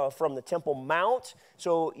away from the Temple Mount.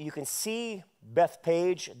 So you can see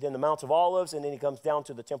Bethpage, then the Mount of Olives, and then he comes down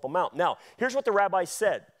to the Temple Mount. Now, here's what the rabbis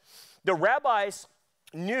said. The rabbis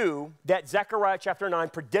knew that Zechariah chapter 9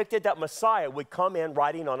 predicted that Messiah would come in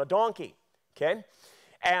riding on a donkey, okay?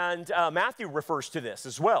 And Matthew refers to this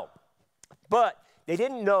as well. But they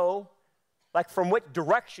didn't know, like, from what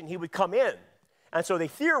direction he would come in. And so they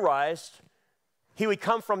theorized he would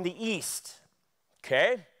come from the east,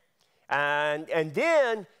 okay? And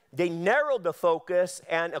then they narrowed the focus,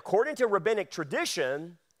 and according to rabbinic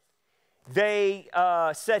tradition, they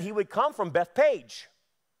said he would come from Bethpage.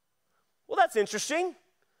 Well, that's interesting.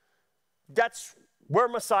 That's where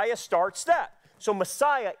Messiah starts that. So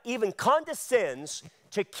Messiah even condescends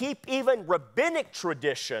to keep even rabbinic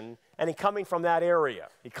tradition, and he coming from that area.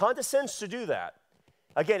 He condescends to do that,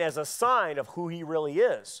 again, as a sign of who he really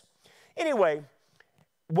is. Anyway,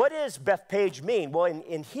 what does Bethpage mean? Well,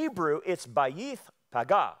 in Hebrew, it's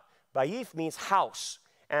Baeth-Pagah. Baeth means house,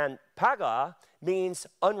 and Pagah means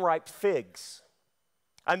unripe figs.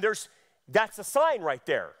 And that's a sign right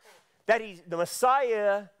there, that the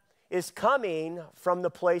Messiah is coming from the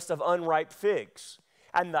place of unripe figs.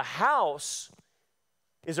 And the house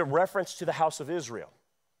is a reference to the house of Israel.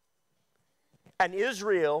 And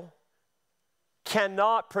Israel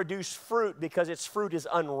cannot produce fruit because its fruit is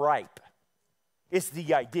unripe. It's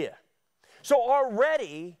the idea. So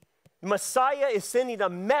already, Messiah is sending a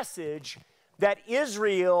message that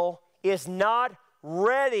Israel is not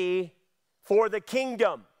ready for the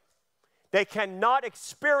kingdom. They cannot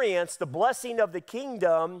experience the blessing of the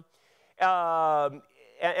kingdom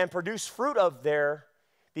and produce fruit of there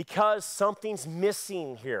because something's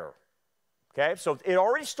missing here. Okay, so it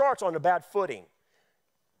already starts on a bad footing.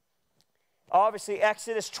 Obviously,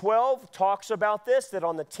 Exodus 12 talks about this, that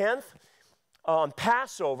on the 10th, on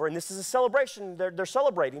Passover, and this is a celebration, they're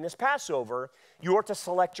celebrating this Passover, you are to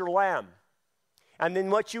select your lamb. And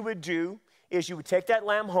then what you would do is you would take that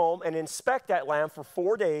lamb home and inspect that lamb for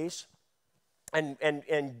 4 days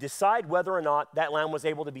and decide whether or not that lamb was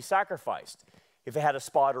able to be sacrificed. If it had a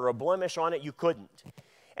spot or a blemish on it, you couldn't.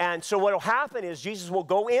 And so what will happen is Jesus will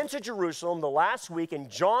go into Jerusalem the last week, and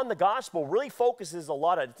John the Gospel really focuses a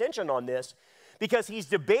lot of attention on this because he's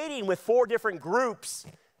debating with 4 different groups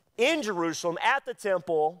in Jerusalem at the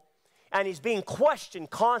temple, and he's being questioned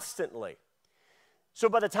constantly. So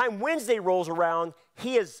by the time Wednesday rolls around,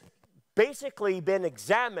 he has basically been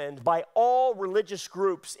examined by all religious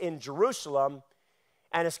groups in Jerusalem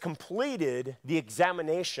and has completed the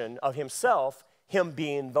examination of himself, him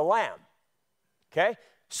being the lamb. Okay?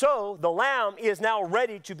 So the lamb is now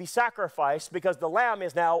ready to be sacrificed because the lamb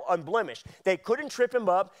is now unblemished. They couldn't trip him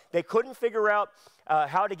up. They couldn't figure out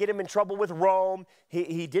how to get him in trouble with Rome.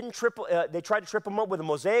 He didn't trip. They tried to trip him up with the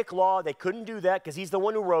Mosaic law. They couldn't do that because he's the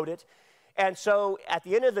one who wrote it. And so at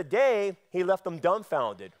the end of the day, he left them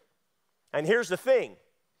dumbfounded. And here's the thing.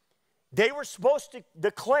 They were supposed to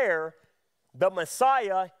declare the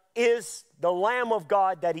Messiah is the Lamb of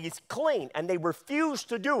God, that he's clean. And they refused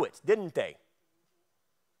to do it, didn't they?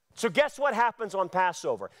 So guess what happens on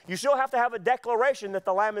Passover? You still have to have a declaration that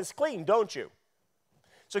the lamb is clean, don't you?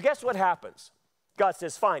 So guess what happens? God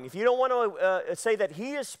says, fine, if you don't want to say that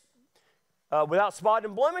he is without spot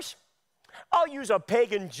and blemish, I'll use a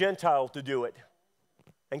pagan Gentile to do it.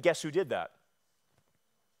 And guess who did that?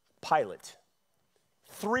 Pilate.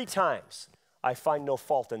 3 times, I find no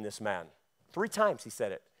fault in this man. 3 times he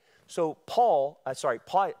said it. So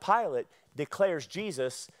Pilate declares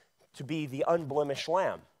Jesus to be the unblemished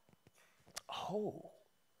lamb. Oh.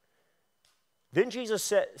 Then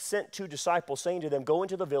Jesus sent 2 disciples, saying to them, go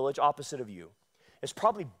into the village opposite of you. It's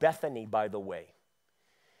probably Bethany, by the way.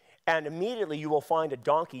 And immediately you will find a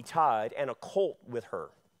donkey tied and a colt with her.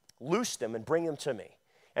 Loose them and bring them to me.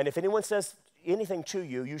 And if anyone says anything to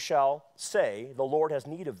you, you shall say, the Lord has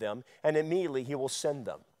need of them, and immediately he will send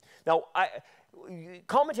them. Now,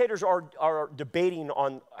 commentators are debating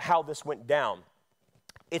on how this went down.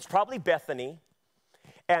 It's probably Bethany,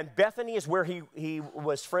 and Bethany is where he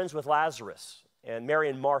was friends with Lazarus and Mary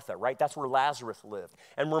and Martha, right? That's where Lazarus lived.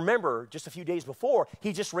 And remember, just a few days before,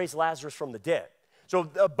 he just raised Lazarus from the dead. So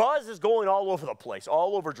the buzz is going all over the place,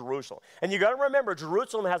 all over Jerusalem. And you got to remember,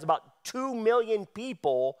 Jerusalem has about 2 million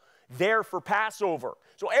people there for Passover.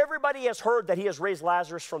 So everybody has heard that he has raised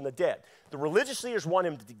Lazarus from the dead. The religious leaders want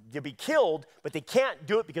him to be killed, but they can't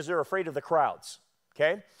do it because they're afraid of the crowds,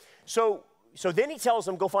 okay? So then he tells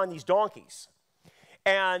them, go find these donkeys.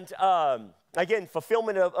 And again,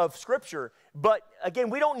 fulfillment of Scripture. But again,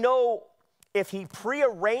 we don't know if he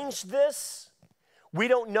prearranged this. We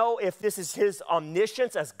don't know if this is his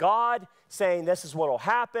omniscience as God saying this is what will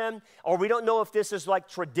happen, or we don't know if this is like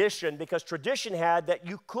tradition, because tradition had that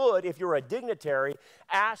you could, if you're a dignitary,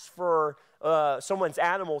 ask for someone's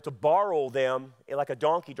animal to borrow them, like a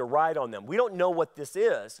donkey, to ride on them. We don't know what this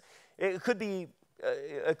is. It could be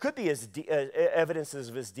his evidences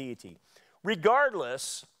of his deity.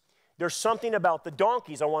 Regardless, there's something about the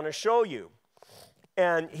donkeys I want to show you.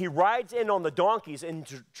 And he rides in on the donkeys in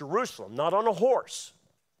Jerusalem, not on a horse.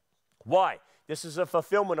 Why? This is a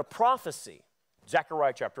fulfillment of prophecy,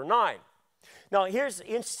 Zechariah chapter 9. Now, here's the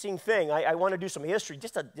interesting thing. I want to do some history,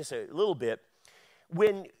 just a little bit.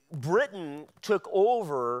 When Britain took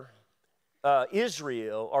over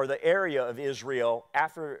Israel, or the area of Israel,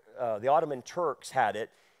 after the Ottoman Turks had it,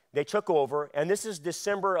 they took over, and this is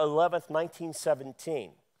December 11th,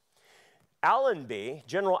 1917. Allenby,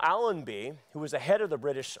 General Allenby, who was the head of the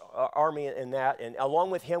British Army in that, and along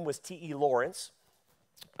with him was T.E. Lawrence,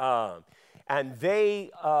 and they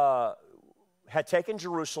had taken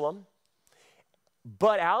Jerusalem.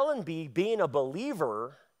 But Allenby, being a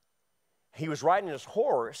believer, he was riding his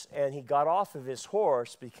horse, and he got off of his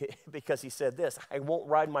horse because he said this, I won't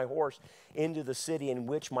ride my horse into the city in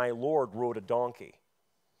which my Lord rode a donkey.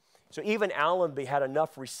 So even Allenby had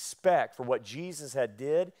enough respect for what Jesus had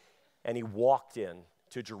did, and he walked in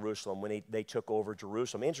to Jerusalem when they took over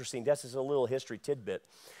Jerusalem. Interesting, that's just a little history tidbit.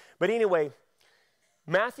 But anyway,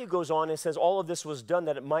 Matthew goes on and says, all of this was done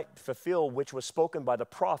that it might fulfill which was spoken by the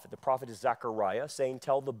prophet. The prophet is Zechariah, saying,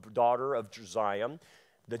 tell the daughter of Zion.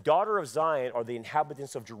 The daughter of Zion are the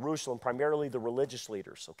inhabitants of Jerusalem, primarily the religious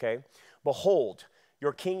leaders, okay? Behold,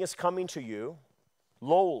 your king is coming to you,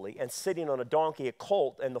 lowly, and sitting on a donkey, a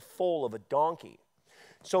colt, and the foal of a donkey.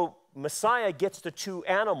 So Messiah gets the two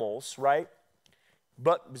animals, right?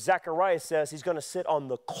 But Zechariah says he's going to sit on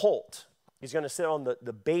the colt. He's going to sit on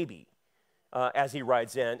the baby as he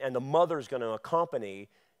rides in, and the mother's going to accompany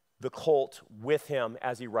the colt with him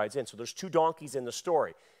as he rides in. So there's two donkeys in the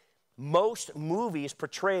story. Most movies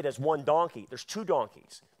portray it as one donkey. There's two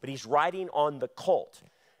donkeys, but he's riding on the colt.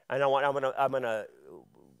 And I'm going to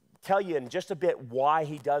tell you in just a bit why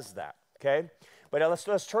he does that, okay? But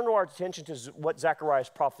let's turn our attention to what Zechariah's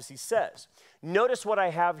prophecy says. Notice what I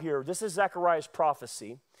have here. This is Zechariah's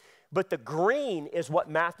prophecy, but the green is what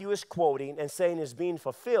Matthew is quoting and saying is being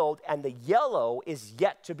fulfilled, and the yellow is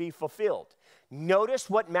yet to be fulfilled. Notice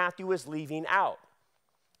what Matthew is leaving out.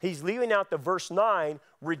 He's leaving out the verse 9,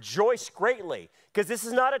 rejoice greatly, because this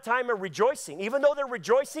is not a time of rejoicing. Even though they're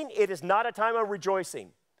rejoicing, it is not a time of rejoicing.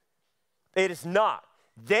 It is not.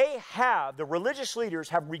 The religious leaders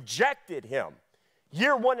have rejected him.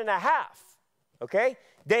 Year 1.5, okay?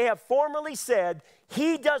 They have formerly said,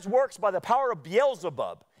 he does works by the power of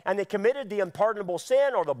Beelzebub, and they committed the unpardonable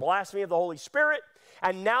sin or the blasphemy of the Holy Spirit,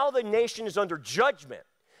 and now the nation is under judgment.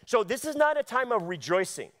 So this is not a time of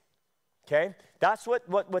rejoicing, okay? That's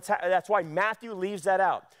why Matthew leaves that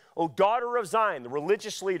out. O daughter of Zion, the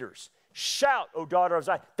religious leaders, shout, O daughter of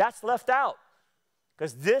Zion. That's left out,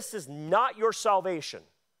 because this is not your salvation.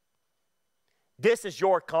 This is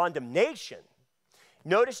your condemnation.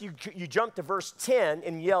 Notice you jump to verse 10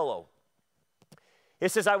 in yellow.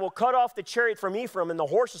 It says, I will cut off the chariot from Ephraim and the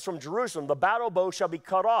horses from Jerusalem. The battle bow shall be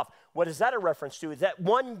cut off. What is that a reference to? Is that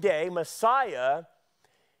one day Messiah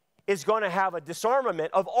is going to have a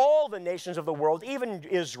disarmament of all the nations of the world, even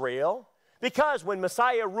Israel, because when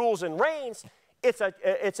Messiah rules and reigns, it's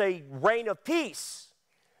a reign of peace.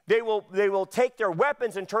 They will take their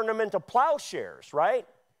weapons and turn them into plowshares, right?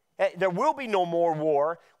 There will be no more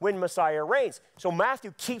war when Messiah reigns. So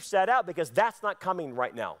Matthew keeps that out because that's not coming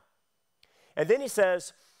right now. And then he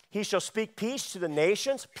says, he shall speak peace to the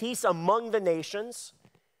nations, peace among the nations.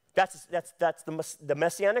 That's the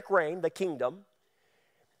messianic reign, the kingdom.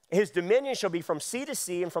 His dominion shall be from sea to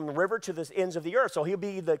sea and from the river to the ends of the earth. So he'll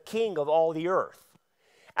be the king of all the earth.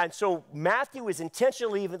 And so Matthew is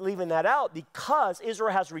intentionally leaving that out because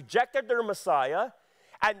Israel has rejected their Messiah.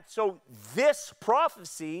 And so this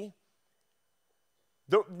prophecy,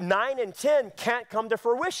 the 9 and 10, can't come to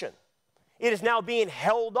fruition. It is now being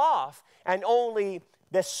held off, and only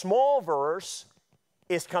this small verse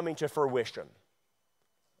is coming to fruition.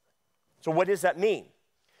 So what does that mean?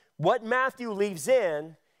 What Matthew leaves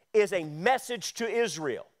in is a message to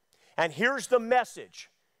Israel. And here's the message.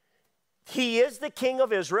 He is the king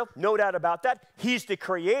of Israel, no doubt about that. He's the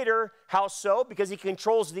creator. How so? Because he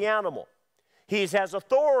controls the animal. He has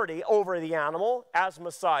authority over the animal as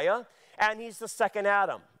Messiah, and he's the second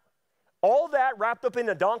Adam. All that wrapped up in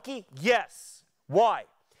a donkey? Yes. Why?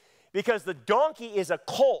 Because the donkey is a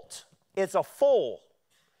colt. It's a foal.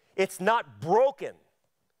 It's not broken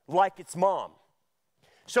like its mom.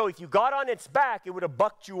 So if you got on its back, it would have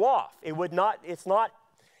bucked you off. It's not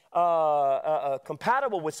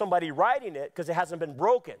compatible with somebody riding it because it hasn't been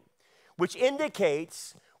broken, which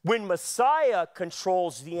indicates when Messiah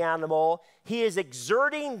controls the animal, he is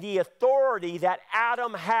exerting the authority that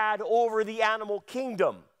Adam had over the animal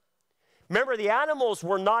kingdom. Remember, the animals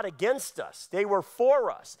were not against us. They were for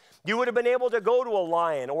us. You would have been able to go to a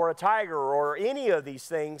lion or a tiger or any of these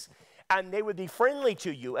things, and they would be friendly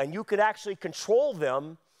to you, and you could actually control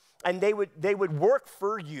them, and they would work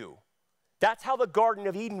for you. That's how the Garden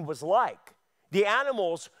of Eden was like. The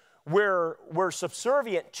animals were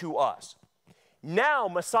subservient to us. Now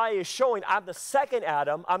Messiah is showing, I'm the second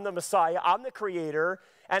Adam, I'm the Messiah, I'm the creator,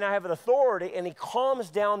 and I have an authority, and he calms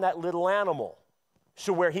down that little animal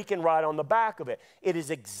so where he can ride on the back of it. It is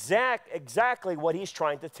exactly what he's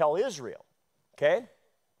trying to tell Israel, okay?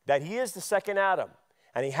 That he is the second Adam,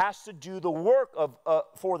 and he has to do the work of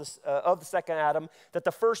the second Adam that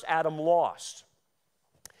the first Adam lost.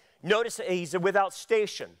 Notice that he's without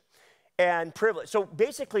station and privilege. So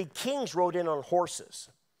basically, kings rode in on horses,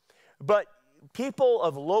 but people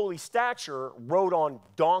of lowly stature rode on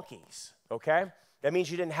donkeys, okay? That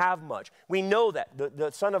means you didn't have much. We know that.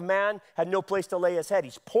 The Son of Man had no place to lay his head.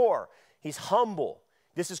 He's poor. He's humble.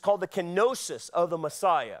 This is called the kenosis of the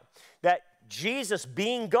Messiah. That Jesus,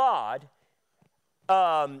 being God,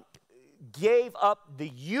 gave up the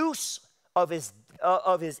use of his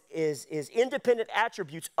independent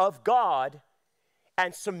attributes of God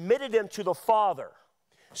and submitted them to the Father.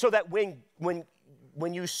 So that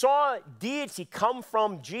when you saw deity come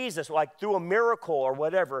from Jesus, like through a miracle or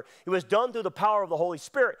whatever, it was done through the power of the Holy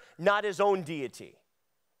Spirit, not his own deity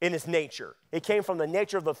in his nature. It came from the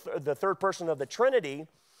nature of the third person of the Trinity,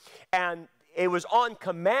 and it was on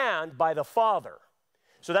command by the Father.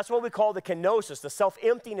 So that's what we call the kenosis, the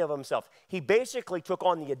self-emptying of himself. He basically took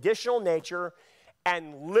on the additional nature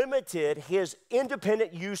and limited his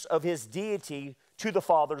independent use of his deity to the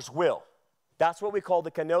Father's will. That's what we call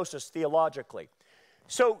the kenosis theologically.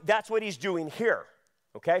 So that's what he's doing here,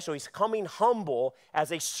 okay? So he's coming humble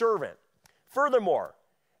as a servant. Furthermore,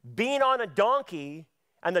 being on a donkey,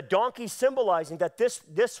 and the donkey symbolizing that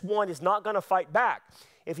this one is not going to fight back.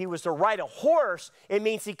 If he was to ride a horse, it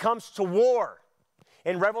means he comes to war.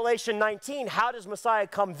 In Revelation 19, how does Messiah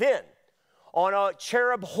come then? On a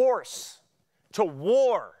cherub horse to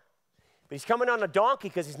war. But he's coming on a donkey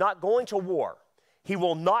because he's not going to war. He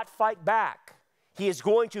will not fight back. He is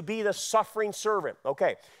going to be the suffering servant.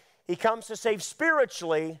 Okay, he comes to save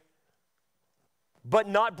spiritually, but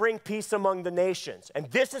not bring peace among the nations. And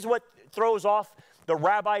this is what throws off the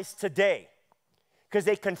rabbis today, because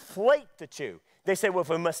they conflate the two. They say, well, if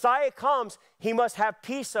a Messiah comes, he must have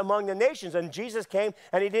peace among the nations. And Jesus came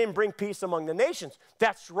and he didn't bring peace among the nations.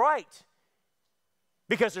 That's right.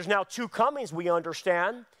 Because there's now two comings, we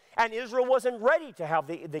understand. And Israel wasn't ready to have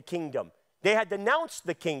the kingdom. They had denounced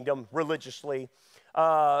the kingdom religiously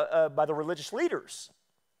by the religious leaders.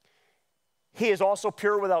 He is also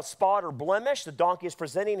pure without spot or blemish. The donkey is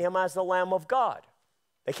presenting him as the Lamb of God.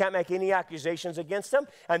 They can't make any accusations against him.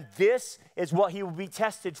 And this is what he will be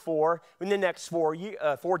tested for in the next 4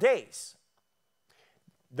 days.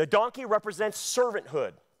 The donkey represents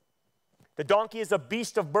servanthood. The donkey is a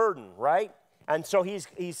beast of burden, right? And so he's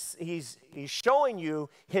showing you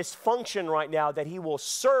his function right now, that he will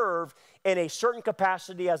serve in a certain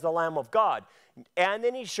capacity as the Lamb of God. And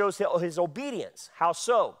then he shows his obedience. How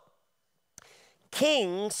so?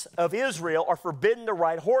 Kings of Israel are forbidden to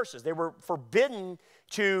ride horses. They were forbidden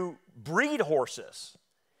to breed horses.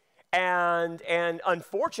 And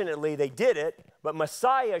unfortunately, they did it. But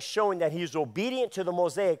Messiah, showing that he's obedient to the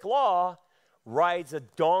Mosaic law, rides a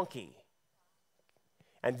donkey.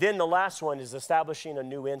 And then the last one is establishing a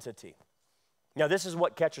new entity. Now, this is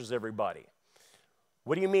what catches everybody.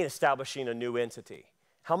 What do you mean establishing a new entity?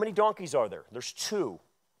 How many donkeys are there? There's two.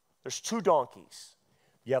 There's two donkeys.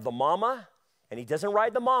 You have the mama, and he doesn't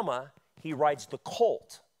ride the mama, he rides the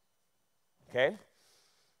colt. Okay?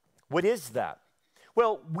 What is that?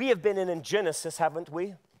 Well, we have been in Genesis, haven't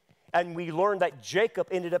we? And we learned that Jacob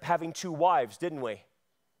ended up having 2 wives, didn't we?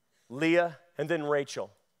 Leah and then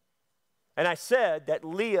Rachel. And I said that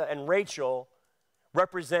Leah and Rachel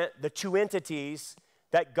represent the 2 entities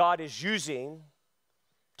that God is using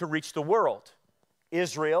to reach the world.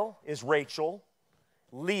 Israel is Rachel.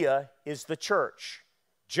 Leah is the church.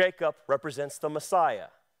 Jacob represents the Messiah,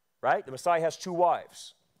 right? The Messiah has 2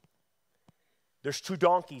 wives. There's 2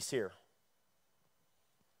 donkeys here.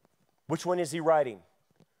 Which one is he riding?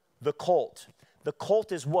 The colt. The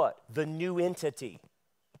colt is what? The new entity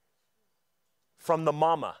from the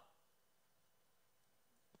mama.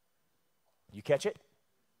 You catch it?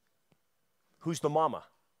 Who's the mama?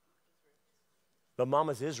 The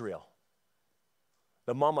mama's Israel.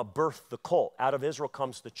 The mama birthed the colt. Out of Israel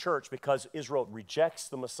comes the church because Israel rejects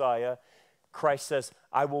the Messiah. Christ says,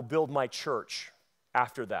 I will build my church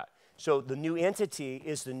after that. So the new entity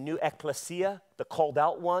is the new ecclesia, the called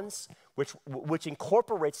out ones, which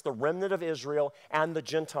incorporates the remnant of Israel and the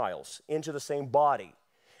Gentiles into the same body.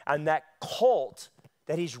 And that colt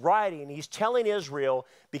that he's riding, he's telling Israel,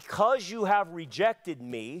 because you have rejected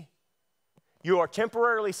me, you are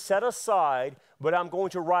temporarily set aside, but I'm going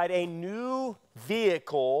to ride a new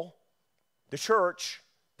vehicle, the church,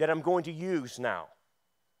 that I'm going to use now.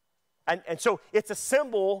 And so it's a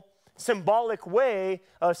symbolic way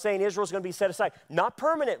of saying Israel's going to be set aside. Not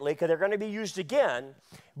permanently, because they're going to be used again,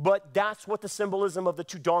 but that's what the symbolism of the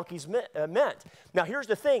 2 donkeys meant. Now, here's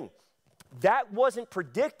the thing. That wasn't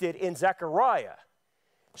predicted in Zechariah.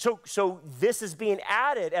 So this is being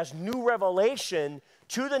added as new revelation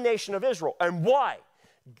to the nation of Israel. And why?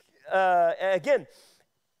 Again,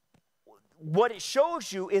 what it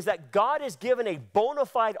shows you is that God has given a bona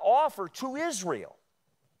fide offer to Israel,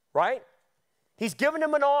 right? He's given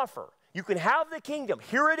them an offer. You can have the kingdom.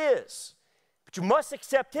 Here it is. But you must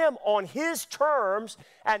accept him on his terms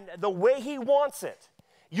and the way he wants it.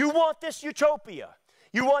 You want this utopia.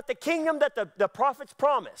 You want the kingdom that the prophets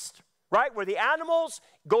promised, right? Where the animals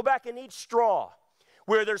go back and eat straw.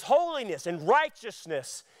 Where there's holiness and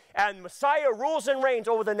righteousness and Messiah rules and reigns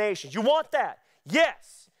over the nations. You want that?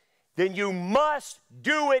 Yes. Then you must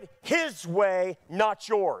do it his way, not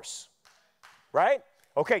yours. Right?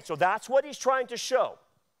 Okay, so that's what he's trying to show.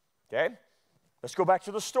 Okay? Let's go back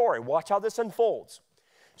to the story. Watch how this unfolds.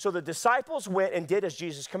 So the disciples went and did as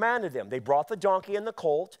Jesus commanded them. They brought the donkey and the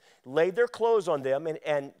colt, laid their clothes on them,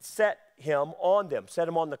 and set him on them. Set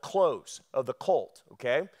him on the clothes of the colt,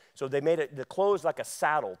 okay? So they made the clothes like a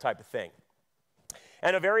saddle type of thing.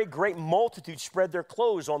 And a very great multitude spread their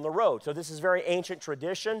clothes on the road. So this is very ancient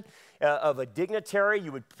tradition of a dignitary.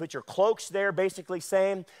 You would put your cloaks there, basically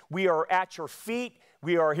saying, we are at your feet.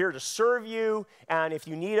 We are here to serve you. And if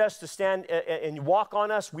you need us to stand and walk on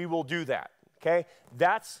us, we will do that. Okay?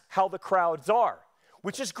 That's how the crowds are,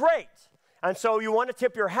 which is great. And so you want to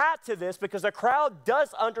tip your hat to this because the crowd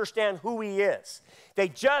does understand who he is. They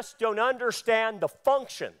just don't understand the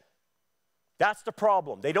function. That's the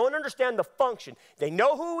problem. They don't understand the function. They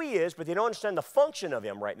know who he is, but they don't understand the function of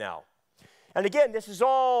him right now. And again, this has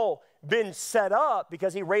all been set up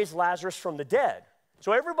because he raised Lazarus from the dead.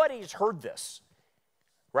 So everybody's heard this,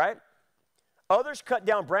 right? Others cut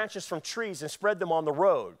down branches from trees and spread them on the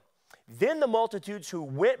road. Then the multitudes who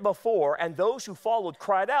went before and those who followed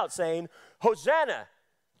cried out, saying, Hosanna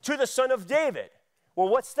to the Son of David. Well,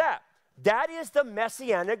 what's that? That is the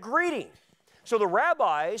messianic greeting. So the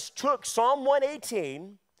rabbis took Psalm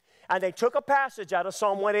 118, and they took a passage out of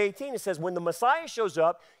Psalm 118. It says, when the Messiah shows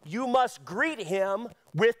up, you must greet him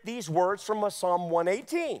with these words from Psalm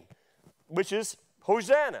 118, which is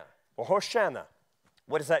Hosanna or Hoshana.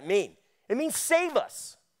 What does that mean? It means save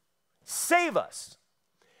us. Save us.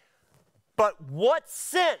 But what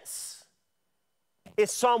sense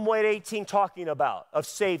is Psalm 118 talking about of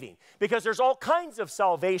saving? Because there's all kinds of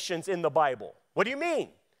salvations in the Bible. What do you mean?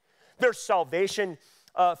 There's salvation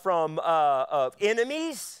from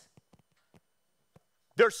enemies.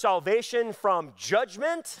 There's salvation from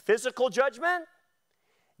judgment, physical judgment.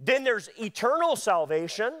 Then there's eternal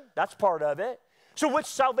salvation. That's part of it. So which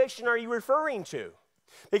salvation are you referring to?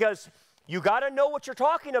 Because you got to know what you're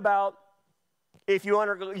talking about if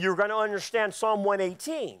you're going to understand Psalm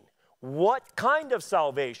 118. What kind of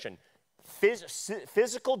salvation?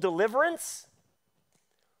 Physical deliverance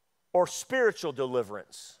or spiritual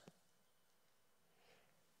deliverance?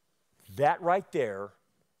 That right there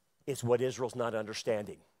is what Israel's not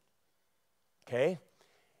understanding. Okay?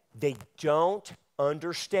 They don't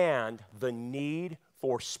understand the need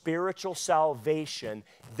for spiritual salvation.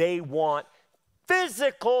 They want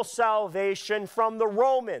physical salvation from the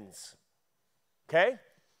Romans. Okay?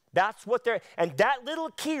 That's what they're, and that little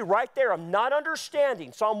key right there, I'm not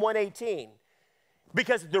understanding Psalm 118,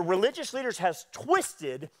 because the religious leaders has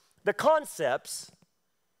twisted the concepts,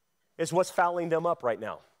 is what's fouling them up right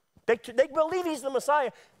now. They believe he's the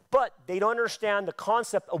Messiah, but they don't understand the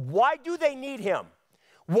concept of why do they need him?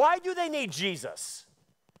 Why do they need Jesus?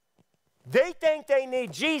 They think they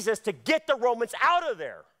need Jesus to get the Romans out of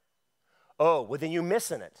there. Oh, well then you're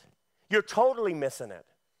missing it. You're totally missing it.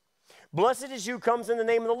 Blessed is you comes in the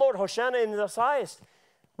name of the Lord, Hosanna in the highest.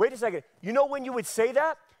 Wait a second. You know when you would say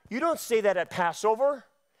that? You don't say that at Passover.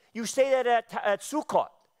 You say that at Sukkot.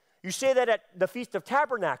 You say that at the Feast of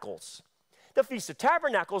Tabernacles. The Feast of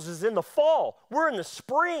Tabernacles is in the fall. We're in the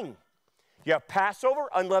spring. You have Passover,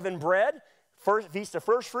 unleavened bread, Feast of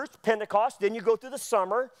First Fruits, Pentecost. Then you go through the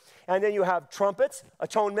summer, and then you have trumpets,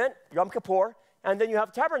 atonement, Yom Kippur, and then you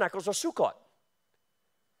have Tabernacles or Sukkot.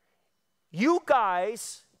 You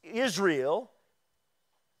guys, Israel,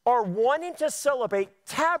 are wanting to celebrate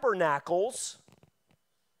Tabernacles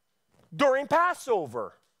during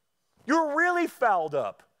Passover. You're really fouled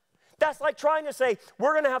up. That's like trying to say,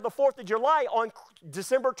 we're going to have the 4th of July on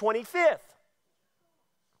December 25th.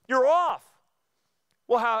 You're off.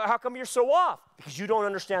 Well, how come you're so off? Because you don't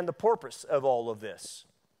understand the purpose of all of this.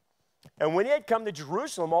 And when he had come to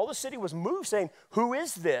Jerusalem, all the city was moved, saying, who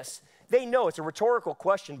is this? They know. It's a rhetorical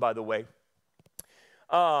question, by the way.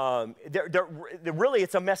 Really,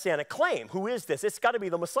 it's a messianic claim. Who is this? It's got to be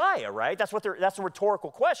the Messiah, right? That's a rhetorical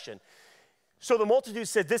question. So the multitude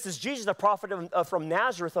said, this is Jesus, the prophet from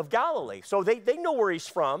Nazareth of Galilee. So they know where he's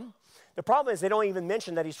from. The problem is they don't even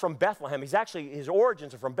mention that he's from Bethlehem. His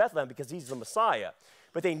origins are from Bethlehem because he's the Messiah.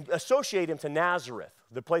 But they associate him to Nazareth,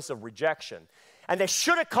 the place of rejection. And they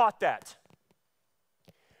should have caught that.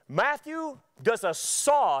 Matthew does a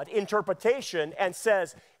sod interpretation and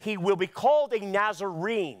says he will be called a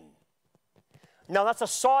Nazarene. Now, that's a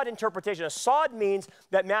sod interpretation. A sod means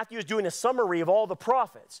that Matthew is doing a summary of all the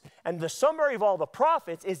prophets. And the summary of all the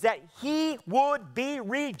prophets is that he would be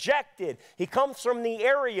rejected. He comes from the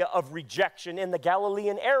area of rejection in the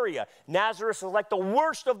Galilean area. Nazareth is like the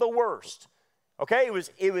worst of the worst. Okay? It was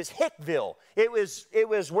Hickville. It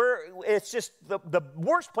was where it's just the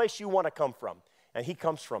worst place you want to come from. And he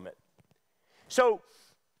comes from it. So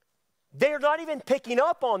they're not even picking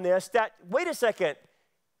up on this that, wait a second,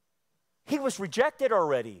 he was rejected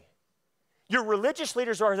already. Your religious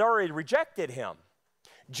leaders have already rejected him.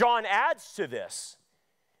 John adds to this.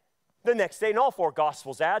 The next day, and all 4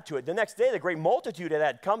 Gospels add to it. The next day, the great multitude that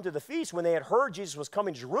had come to the feast, when they had heard Jesus was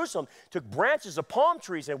coming to Jerusalem, took branches of palm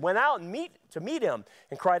trees and went out to meet him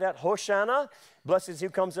and cried out, Hosanna, blessed is he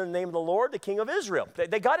who comes in the name of the Lord, the King of Israel.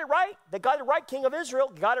 They got it right. They got it right, King of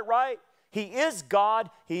Israel. Got it right. He is God.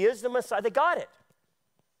 He is the Messiah. They got it.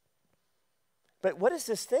 But what is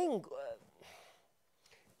this thing?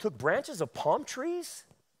 Took branches of palm trees?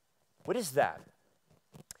 What is that?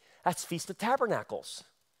 That's Feast of Tabernacles.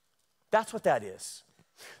 That's what that is.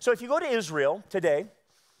 So if you go to Israel today,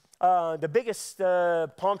 the biggest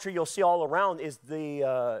palm tree you'll see all around is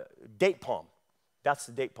the date palm. That's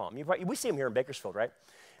the date palm. We see them here in Bakersfield, right?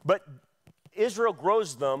 But Israel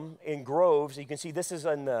grows them in groves. You can see this is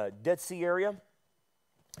in the Dead Sea area.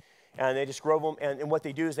 And they just grow them. And what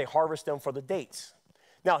they do is they harvest them for the dates.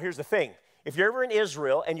 Now, here's the thing. If you're ever in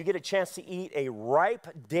Israel and you get a chance to eat a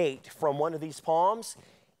ripe date from one of these palms,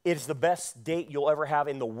 it is the best date you'll ever have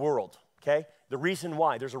in the world, okay? The reason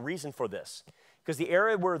why, there's a reason for this. Because the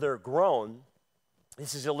area where they're grown,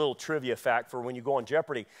 this is a little trivia fact for when you go on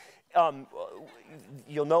Jeopardy,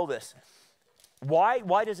 you'll know this. Why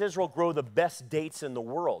does Israel grow the best dates in the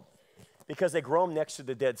world? Because they grow them next to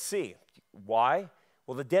the Dead Sea. Why?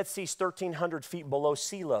 Well, the Dead Sea is 1,300 feet below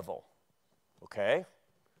sea level, okay?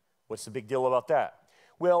 What's the big deal about that?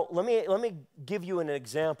 Well, let me give you an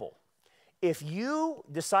example. If you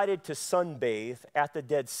decided to sunbathe at the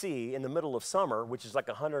Dead Sea in the middle of summer, which is like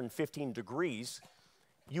 115 degrees,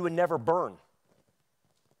 you would never burn.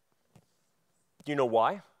 Do you know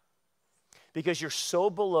why? Because you're so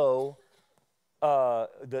below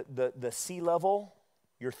the sea level,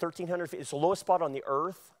 you're 1,300 feet. It's the lowest spot on the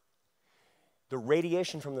earth. The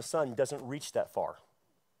radiation from the sun doesn't reach that far.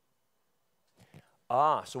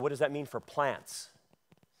 So what does that mean for plants?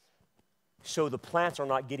 So the plants are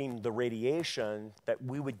not getting the radiation that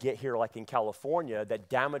we would get here like in California that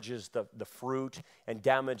damages the fruit and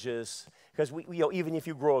damages, because even if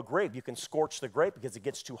you grow a grape, you can scorch the grape because it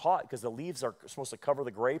gets too hot because the leaves are supposed to cover the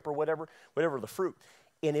grape or whatever the fruit.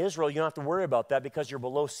 In Israel, you don't have to worry about that because you're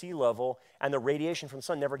below sea level and the radiation from the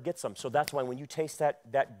sun never gets them. So that's why when you taste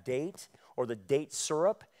that date or the date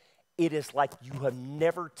syrup, it is like you have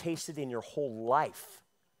never tasted in your whole life.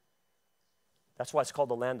 That's why it's called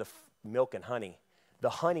the land of milk and honey. The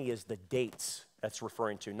honey is the dates that's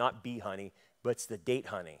referring to, not bee honey, but it's the date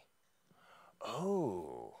honey.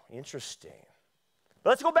 Oh, interesting.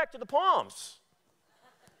 Let's go back to the palms.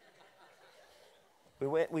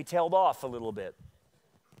 We tailed off a little bit.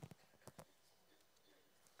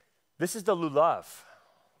 This is the lulav,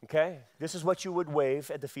 okay? This is what you would wave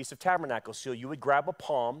at the Feast of Tabernacles. So you would grab a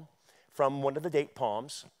palm from one of the date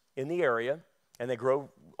palms in the area, and they grow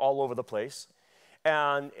all over the place,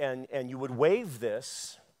 and you would wave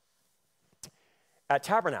this at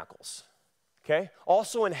Tabernacles, okay?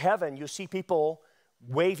 Also in heaven, you see people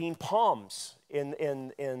waving palms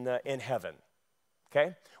in heaven.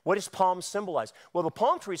 Okay? What does palm symbolize? Well, the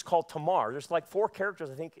palm tree is called Tamar. There's like 4 characters,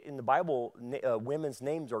 I think, in the Bible, women's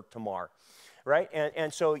names are Tamar, right?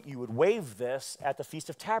 And so you would wave this at the Feast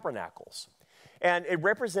of Tabernacles. And it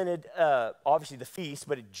represented, obviously, the feast,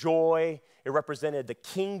 but joy. It represented the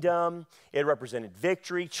kingdom. It represented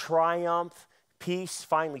victory, triumph, peace,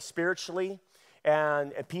 finally, spiritually,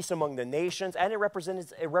 and peace among the nations. And it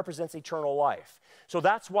represents eternal life. So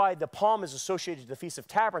that's why the palm is associated with the Feast of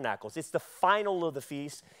Tabernacles. It's the final of the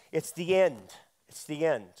feast. It's the end. It's the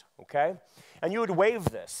end, okay? And you would wave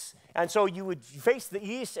this. And so you would face the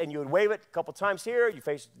east, and you would wave it a couple times here. You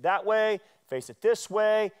face it that way, face it this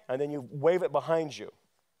way, and then you wave it behind you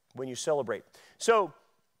when you celebrate. So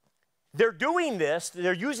they're doing this.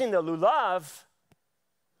 They're using the lulav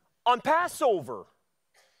on Passover.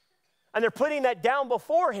 And they're putting that down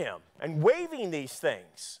before him and waving these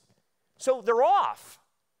things. So they're off.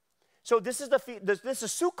 So this is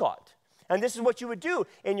Sukkot. And this is what you would do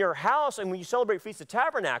in your house. And when you celebrate Feast of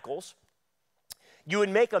Tabernacles, you would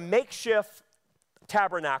make a makeshift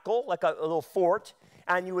tabernacle, like a little fort,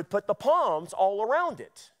 and you would put the palms all around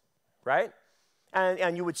it, right?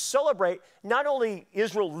 And you would celebrate not only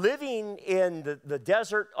Israel living in the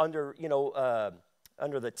desert under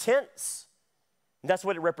the tents, and that's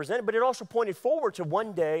what it represented, but it also pointed forward to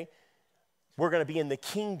one day we're going to be in the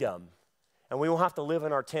kingdom. And we won't have to live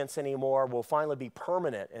in our tents anymore. We'll finally be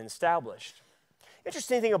permanent and established.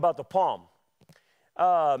 Interesting thing about the palm.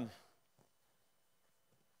 I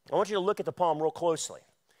want you to look at the palm real closely.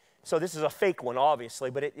 So this is a fake one, obviously,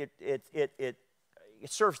 but it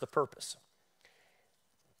serves the purpose.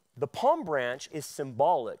 The palm branch is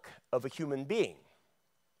symbolic of a human being.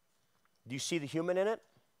 Do you see the human in it?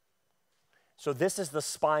 So this is the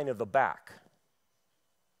spine of the back,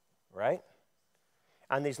 right?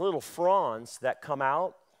 And these little fronds that come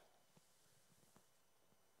out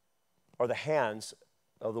are the hands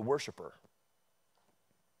of the worshiper.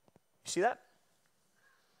 You see that?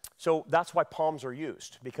 So that's why palms are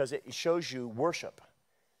used, because it shows you worship.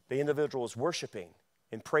 The individual is worshiping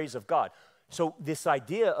in praise of God. So this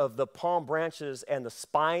idea of the palm branches and the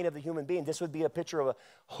spine of the human being, this would be a picture of a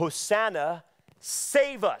Hosanna,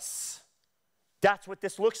 save us. That's what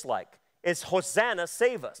this looks like. It's Hosanna,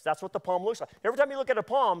 save us. That's what the palm looks like. Every time you look at a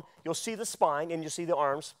palm, you'll see the spine and you'll see the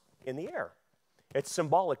arms in the air. It's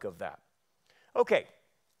symbolic of that. Okay.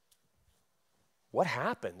 What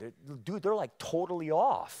happened? Dude, they're like totally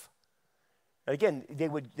off. Again, they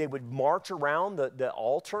would march around the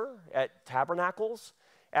altar at Tabernacles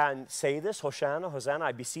and say this, Hosanna, Hosanna,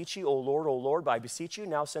 I beseech you, O Lord, I beseech you,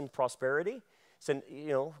 now send prosperity, send,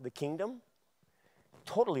 the kingdom.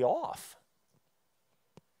 Totally off.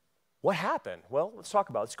 What happened? Well, let's talk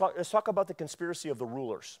about it. Let's talk about the conspiracy of the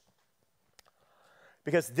rulers.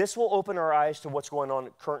 Because this will open our eyes to what's going on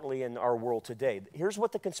currently in our world today. Here's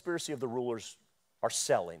what the conspiracy of the rulers are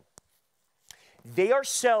selling. They are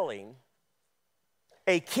selling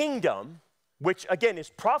a kingdom, which again is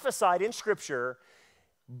prophesied in Scripture,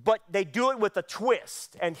 but they do it with a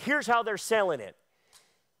twist. And here's how they're selling it.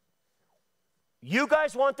 You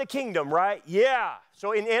guys want the kingdom, right? Yeah.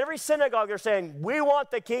 So in every synagogue, they're saying, we want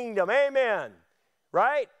the kingdom. Amen.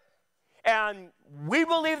 Right? And we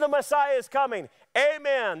believe the Messiah is coming.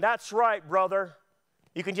 Amen. That's right, brother.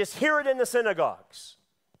 You can just hear it in the synagogues.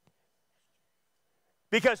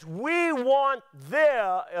 Because we want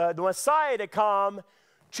the Messiah to come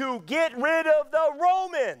to get rid of the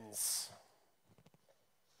Romans.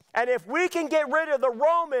 And if we can get rid of the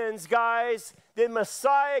Romans, guys, then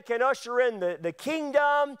Messiah can usher in the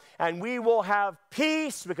kingdom, and we will have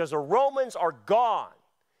peace because the Romans are gone.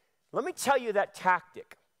 Let me tell you that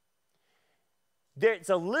tactic. There's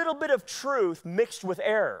a little bit of truth mixed with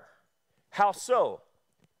error. How so?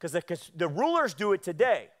 Because the rulers do it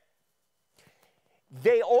today.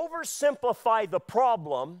 They oversimplify the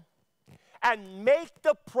problem and make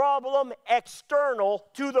the problem external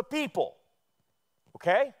to the people.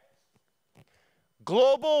 Okay?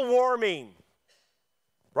 global warming,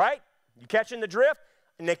 right? You catching the drift?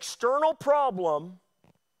 An external problem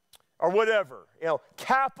or whatever,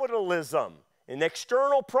 capitalism, an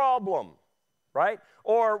external problem, right?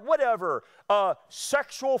 Or whatever,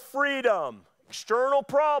 sexual freedom, external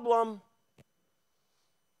problem.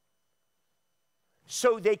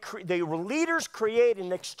 So the leaders create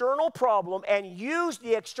an external problem and use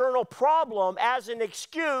the external problem as an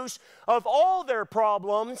excuse of all their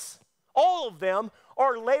problems. All of them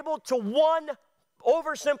are labeled to one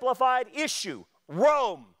oversimplified issue,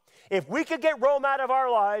 Rome. If we could get Rome out of our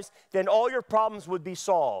lives, then all your problems would be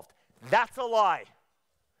solved. That's a lie.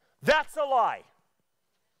 That's a lie.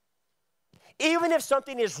 Even if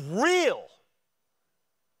something is real,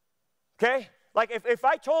 okay? Like if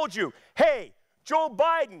I told you, hey, Joe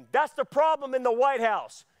Biden, that's the problem in the White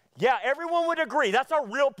House. Yeah, everyone would agree. That's a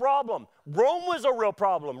real problem. Rome was a real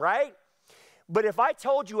problem, right? But if I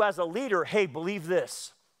told you as a leader, hey, believe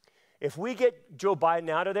this. If we get Joe Biden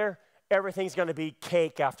out of there, everything's going to be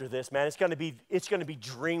cake after this, man. It's going to be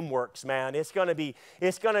DreamWorks, man. It's going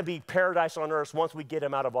to be paradise on earth once we get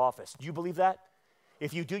him out of office. Do you believe that?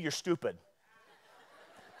 If you do, you're stupid.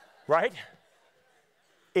 Right?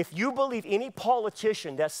 If you believe any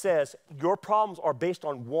politician that says your problems are based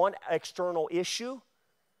on one external issue,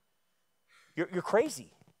 you're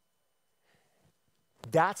crazy.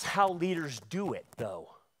 That's how leaders do it, though.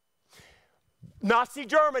 Nazi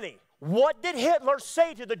Germany. What did Hitler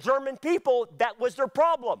say to the German people that was their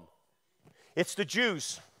problem? It's the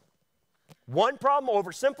Jews. One problem,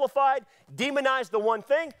 oversimplified, demonized the one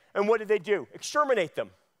thing, and what did they do? Exterminate them.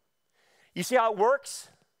 You see how it works?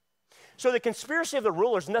 So the conspiracy of the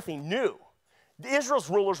rulers is nothing new. Israel's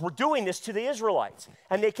rulers were doing this to the Israelites,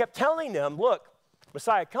 and they kept telling them, look,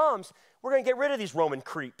 Messiah comes, we're going to get rid of these Roman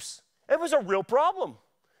creeps. It was a real problem.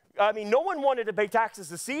 I mean, no one wanted to pay taxes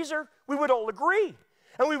to Caesar. We would all agree.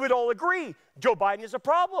 And we would all agree Joe Biden is a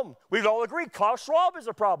problem. We would all agree Klaus Schwab is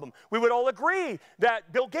a problem. We would all agree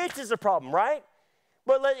that Bill Gates is a problem, right?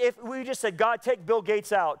 But if we just said, God, take Bill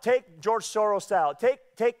Gates out, take George Soros out,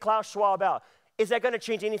 take Klaus Schwab out, is that going to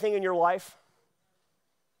change anything in your life?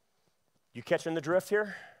 You catching the drift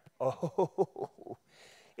here? Oh,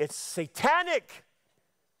 it's satanic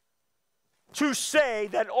to say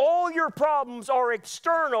that all your problems are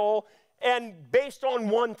external and based on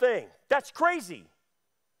one thing. That's crazy.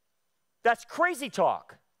 That's crazy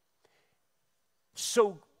talk.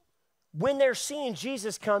 So when they're seeing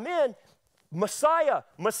Jesus come in, Messiah,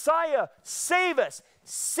 save us.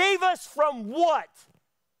 Save us from what?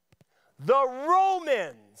 The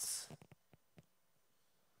Romans.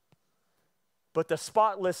 But the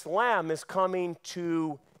spotless Lamb is coming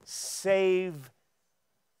to save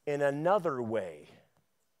in another way.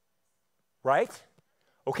 Right?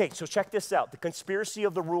 Okay, so check this out. The conspiracy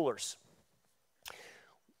of the rulers.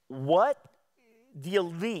 What the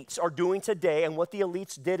elites are doing today and what the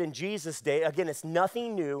elites did in Jesus' day, again, it's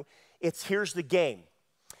nothing new. Here's the game.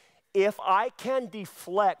 If I can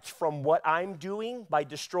deflect from what I'm doing by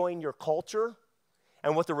destroying your culture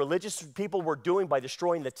and what the religious people were doing by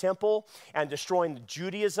destroying the temple and destroying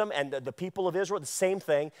Judaism and the people of Israel, the same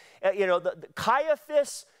thing.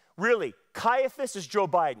 Caiaphas is Joe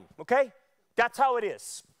Biden, okay? That's how it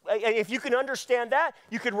is. If you can understand that,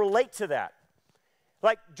 you can relate to that.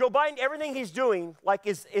 Like Joe Biden, everything he's doing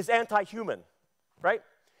is anti-human, right?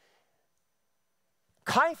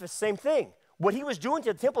 Caiaphas, same thing. What he was doing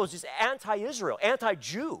to the temple was just anti-Israel,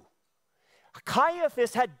 anti-Jew.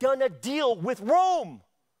 Caiaphas had done a deal with Rome.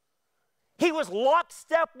 He was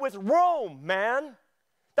lockstep with Rome, man.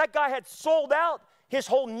 That guy had sold out his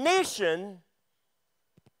whole nation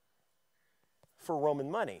for Roman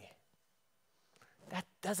money. That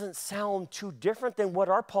doesn't sound too different than what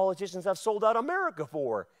our politicians have sold out America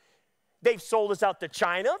for. They've sold us out to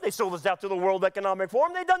China. They sold us out to the World Economic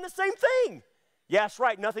Forum. They've done the same thing. Yes,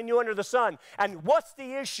 right, nothing new under the sun. And what's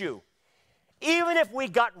the issue? Even if we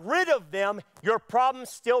got rid of them, your problem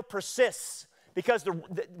still persists because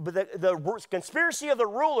the conspiracy of the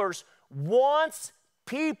rulers wants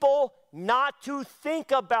people not to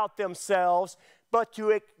think about themselves, but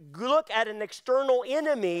to look at an external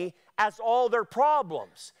enemy as all their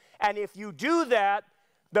problems. And if you do that,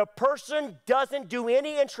 the person doesn't do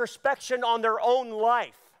any introspection on their own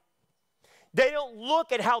life. They don't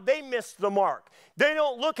look at how they missed the mark. They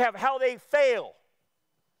don't look at how they fail.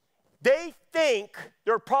 They think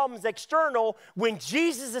their problem is external when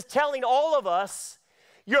Jesus is telling all of us,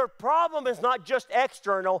 your problem is not just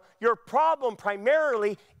external, your problem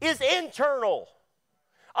primarily is internal.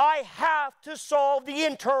 I have to solve the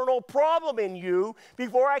internal problem in you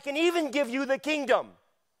before I can even give you the kingdom.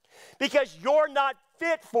 Because you're not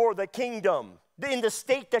fit for the kingdom. in the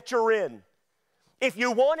state that you're in. If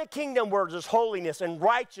you want a kingdom where there's holiness and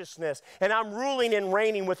righteousness, and I'm ruling and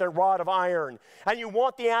reigning with a rod of iron, and you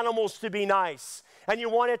want the animals to be nice, and you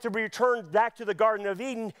want it to be returned back to the Garden of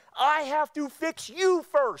Eden, I have to fix you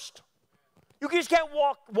first. You just can't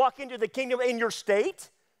walk into the kingdom in your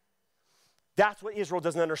state. That's what Israel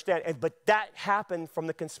doesn't understand. But that happened from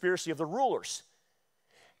the conspiracy of the rulers.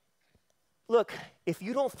 Look, if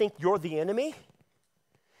you don't think you're the enemy,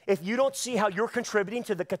 if you don't see how you're contributing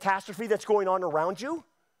to the catastrophe that's going on around you,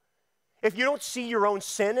 if you don't see your own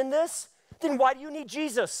sin in this, then why do you need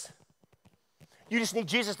Jesus? You just need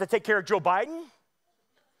Jesus to take care of Joe Biden?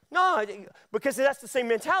 No, because that's the same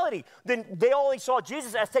mentality. Then they only saw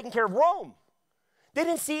Jesus as taking care of Rome. They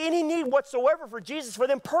didn't see any need whatsoever for Jesus for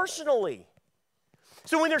them personally.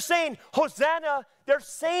 So when they're saying, Hosanna, they're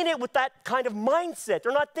saying it with that kind of mindset.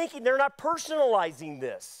 They're not thinking, they're not personalizing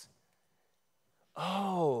this.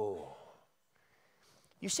 Oh,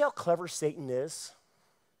 you see how clever Satan is?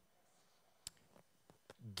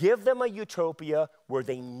 Give them a utopia where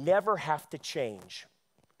they never have to change.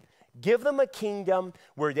 Give them a kingdom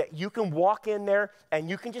where that you can walk in there and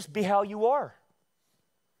you can just be how you are.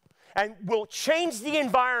 And we'll change the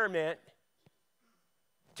environment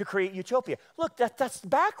to create utopia. Look, that's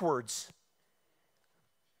backwards.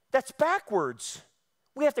 That's backwards.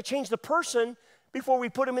 We have to change the person before we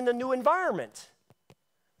put them in the new environment.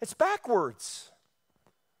 It's backwards.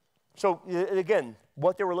 So again,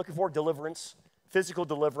 what they were looking for, deliverance, physical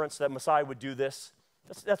deliverance, that Messiah would do this.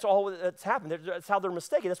 That's all that's happened. That's how they're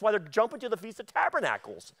mistaken. That's why they're jumping to the Feast of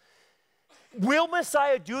Tabernacles. Will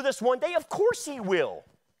Messiah do this one day? Of course he will.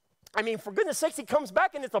 I mean, for goodness sakes, he comes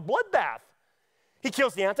back and it's a bloodbath. He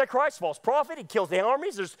kills the Antichrist, false prophet. He kills the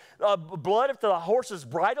armies. There's blood up to the horse's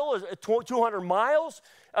bridle, 200 miles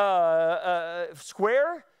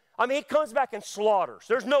square. I mean, he comes back and slaughters.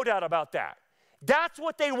 There's no doubt about that. That's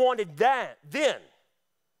what they wanted then.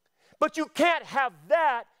 But you can't have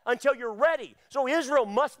that until you're ready. So Israel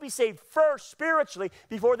must be saved first spiritually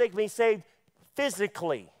before they can be saved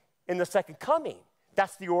physically in the second coming.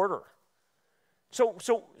 That's the order. So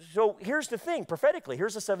here's the thing, prophetically,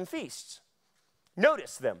 here's the 7 feasts.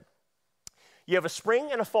 Notice them. You have a spring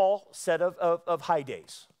and a fall set of high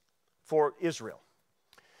days for Israel.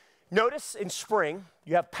 Notice in spring,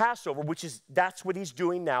 you have Passover, that's what he's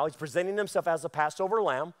doing now. He's presenting himself as a Passover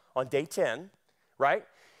lamb on day 10, right?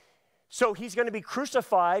 So he's going to be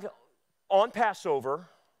crucified on Passover.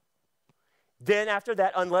 Then after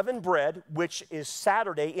that, unleavened bread, which is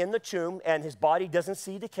Saturday in the tomb, and his body doesn't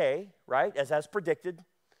see decay, right, as predicted.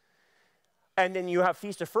 And then you have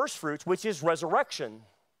Feast of First Fruits, which is Resurrection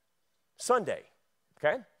Sunday,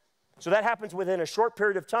 okay? So that happens within a short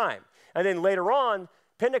period of time. And then later on,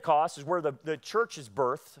 Pentecost is where the church is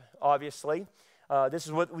birthed, obviously. This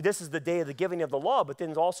is the day of the giving of the law, but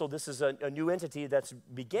then also this is a new entity that's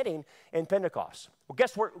beginning in Pentecost. Well,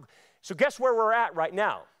 guess where we're at right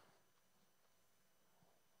now?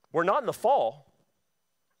 We're not in the fall.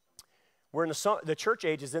 We're in the church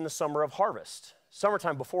age is in the summer of harvest,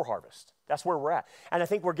 summertime before harvest. That's where we're at. And I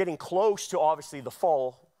think we're getting close to, obviously, the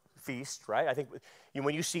fall feast, right? I think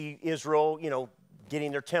when you see Israel,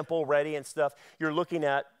 getting their temple ready and stuff, you're looking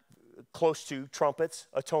at close to trumpets,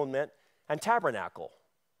 atonement, and tabernacle.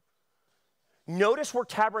 Notice where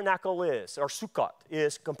tabernacle is, or Sukkot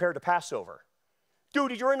is, compared to Passover.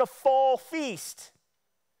 Dude, you're in a fall feast,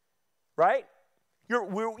 right?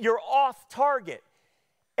 You're off target.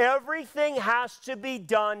 Everything has to be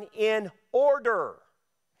done in order.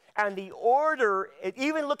 And the order,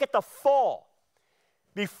 even look at the fall.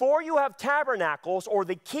 Before you have tabernacles or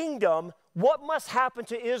the kingdom, what must happen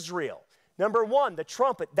to Israel? Number one, the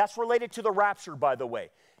trumpet. That's related to the rapture, by the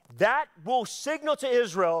way. That will signal to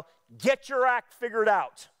Israel, get your act figured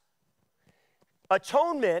out.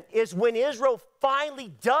 Atonement is when Israel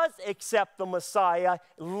finally does accept the Messiah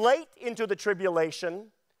late into the tribulation,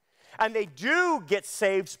 and they do get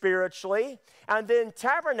saved spiritually. And then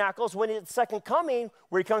tabernacles when it's second coming,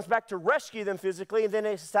 where he comes back to rescue them physically, and then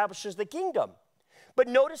it establishes the kingdom. But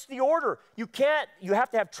notice the order. You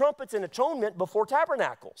have to have trumpets and atonement before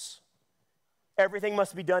tabernacles. Everything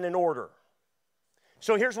must be done in order.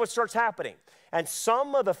 So here's what starts happening. And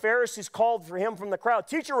some of the Pharisees called for him from the crowd,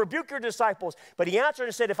 "Teacher, rebuke your disciples." But he answered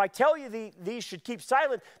and said, "If I tell you these should keep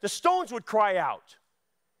silent, the stones would cry out.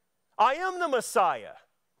 I am the Messiah,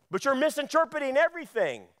 but you're misinterpreting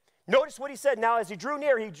everything." Notice what he said. Now, as he drew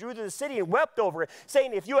near, he drew to the city and wept over it,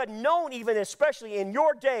 saying, "If you had known, even especially in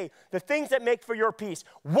your day, the things that make for your peace."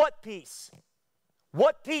 What peace?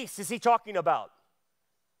 What peace is he talking about?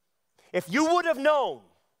 If you would have known,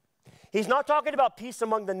 he's not talking about peace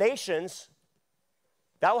among the nations.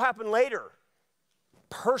 That will happen later.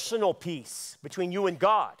 personal peace between you and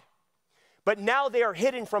God. But now they are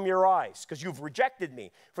hidden from your eyes because you've rejected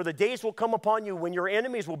me. For the days will come upon you when your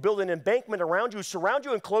enemies will build an embankment around you, surround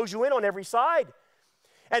you, and close you in on every side,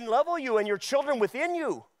 and level you and your children within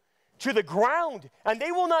you to the ground. And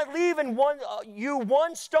they will not leave in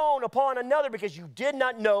one stone upon another, because you did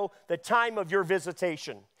not know the time of your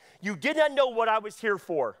visitation. You did not know what I was here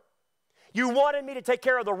for. You wanted me to take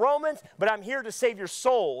care of the Romans, but I'm here to save your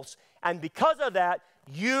souls. And because of that,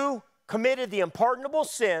 you committed the unpardonable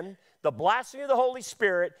sin, the blasphemy of the Holy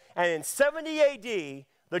Spirit, and in 70 AD,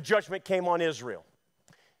 the judgment came on Israel.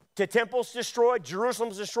 The temple's destroyed,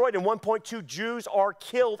 Jerusalem's destroyed, and 1.2 Jews are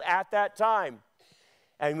killed at that time.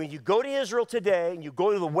 And when you go to Israel today, and you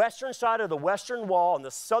go to the western side of the western wall, on the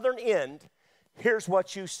southern end, here's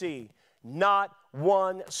what you see. Not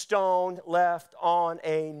one stone left on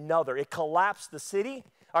another. It collapsed the city,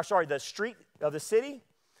 the street of the city.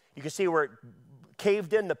 You can see where it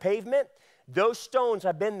caved in the pavement. Those stones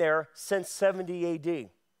have been there since 70 AD.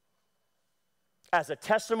 As a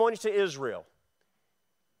testimony to Israel,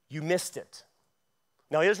 you missed it.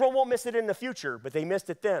 Now, Israel won't miss it in the future, but they missed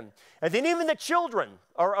it then. And then even the children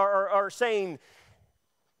are saying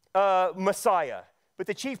Messiah. But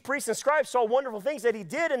the chief priests and scribes saw wonderful things that he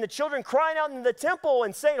did, and the children crying out in the temple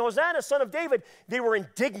and saying, Hosanna, son of David, they were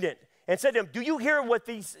indignant and said to him, do you hear what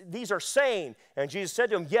these are saying? And Jesus said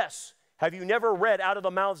to them, yes. Have you never read, out of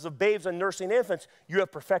the mouths of babes and nursing infants, you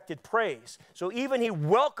have perfected praise? So even he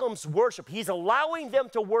welcomes worship. He's allowing them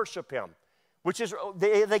to worship him, which is,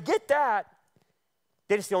 they get that.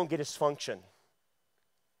 They just don't get his function.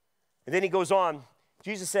 And then he goes on.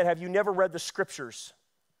 Jesus said, have you never read the scriptures?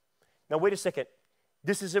 Now, wait a second.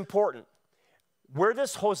 This is important. Where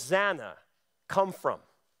does Hosanna come from?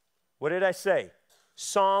 What did I say?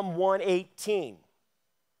 Psalm 118.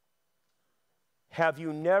 Have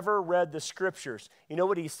you never read the scriptures? You know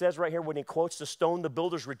what he says right here when he quotes the stone the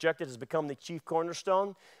builders rejected has become the chief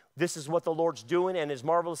cornerstone? This is what the Lord's doing and is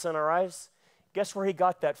marvelous in our eyes. Guess where he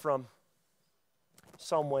got that from?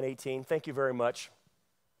 Psalm 118. Thank you very much.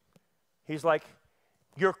 He's like,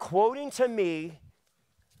 you're quoting to me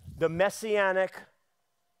the messianic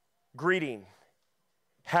greeting.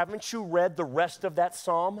 Haven't you read the rest of that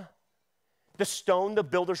psalm? The stone the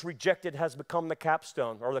builders rejected has become the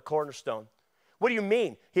capstone or the cornerstone. What do you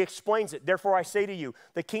mean? He explains it. Therefore I say to you,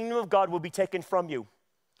 the kingdom of God will be taken from you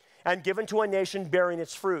and given to a nation bearing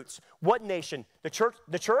its fruits. What nation? The church?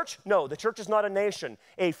 The church? No, the church is not a nation.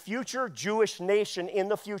 A future Jewish nation in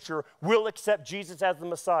the future will accept Jesus as the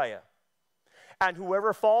Messiah. And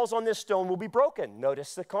whoever falls on this stone will be broken.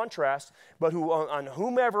 Notice the contrast. But on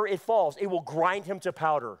whomever it falls, it will grind him to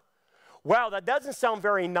powder. Wow, that doesn't sound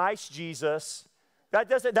very nice, Jesus. That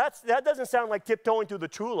doesn't sound like tiptoeing through the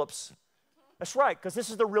tulips. That's right, because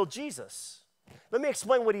this is the real Jesus. Let me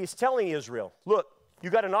explain what he's telling Israel. Look,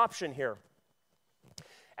 you got an option here.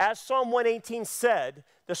 As Psalm 118 said,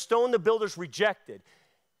 the stone the builders rejected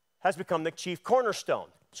has become the chief cornerstone.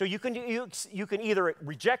 So you can either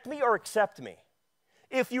reject me or accept me.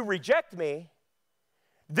 If you reject me,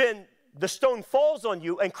 then the stone falls on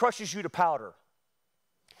you and crushes you to powder.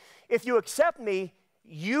 If you accept me,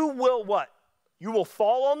 you will what? You will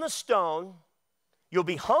fall on the stone. You'll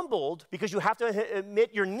be humbled because you have to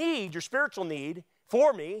admit your need, your spiritual need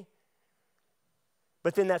for me.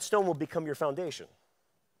 But then that stone will become your foundation.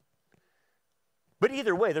 But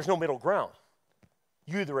either way, there's no middle ground.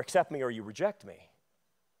 You either accept me or you reject me.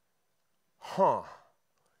 So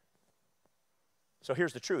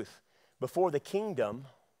here's the truth. Before the kingdom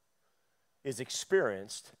is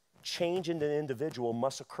experienced, change in the individual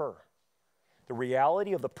must occur. The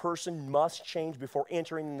reality of the person must change before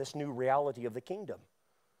entering this new reality of the kingdom.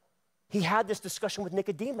 He had this discussion with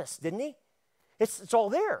Nicodemus, didn't he? It's all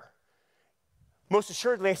there. Most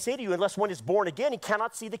assuredly, I say to you, unless one is born again, he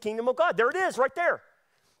cannot see the kingdom of God. There it is, right there.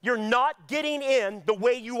 You're not getting in the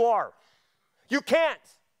way you are. You can't.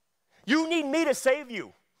 You need me to save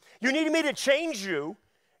you. You need me to change you,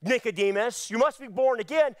 Nicodemus. You must be born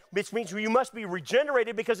again, which means you must be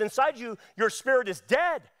regenerated, because inside you, your spirit is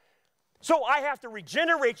dead. So I have to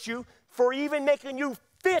regenerate you for even making you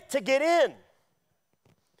fit to get in.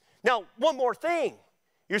 Now, one more thing.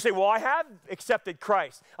 You say, well, I have accepted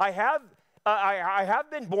Christ. I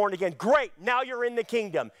have been born again. Great. Now you're in the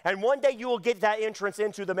kingdom. And one day you will get that entrance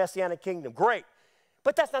into the Messianic kingdom. Great.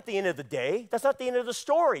 But that's not the end of the day. That's not the end of the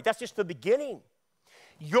story. That's just the beginning.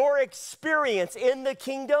 Your experience in the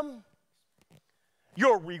kingdom,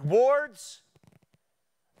 your rewards,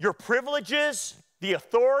 your privileges, the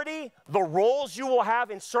authority, the roles you will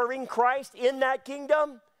have in serving Christ in that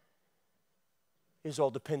kingdom is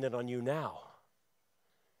all dependent on you now.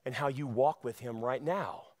 and how you walk with him right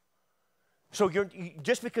now. So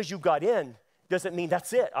just because you got in doesn't mean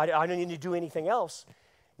that's it. I don't need to do anything else.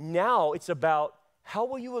 Now it's about how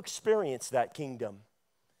will you experience that kingdom?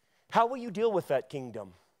 How will you deal with that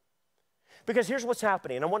kingdom? Because here's what's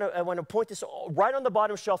happening. I want to point this right on the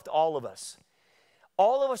bottom shelf to all of us.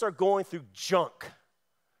 All of us are going through junk.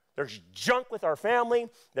 There's junk with our family.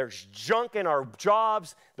 There's junk in our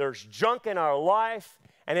jobs. There's junk in our life.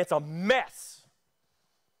 And it's a mess.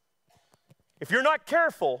 If you're not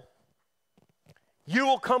careful, you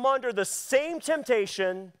will come under the same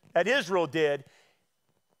temptation that Israel did.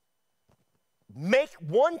 Make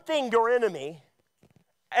one thing your enemy,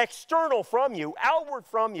 external from you, outward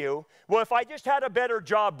from you. Well, if I just had a better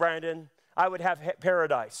job, Brandon, I would have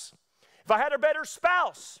paradise. If I had a better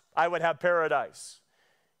spouse, I would have paradise.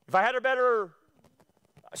 If I had a better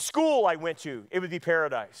school I went to, it would be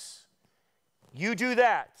paradise. You do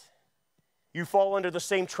that, you fall under the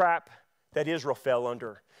same trap that Israel fell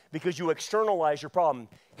under because you externalize your problem.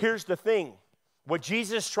 Here's the thing. What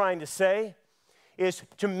Jesus is trying to say is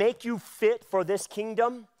to make you fit for this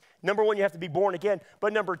kingdom, number one, you have to be born again.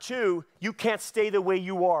 But number two, you can't stay the way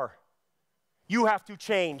you are. You have to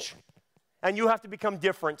change. And you have to become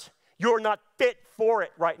different. You're not fit for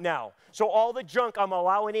it right now. So all the junk I'm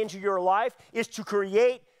allowing into your life is to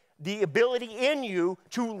create the ability in you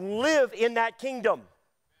to live in that kingdom.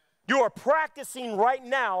 You are practicing right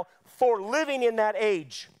now for living in that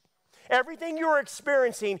age. Everything you're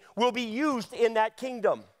experiencing will be used in that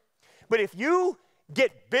kingdom. But if you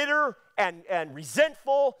get bitter and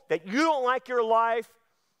resentful that you don't like your life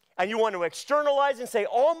and you want to externalize and say,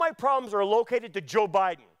 all my problems are located to Joe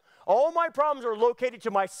Biden. All my problems are located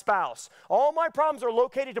to my spouse. All my problems are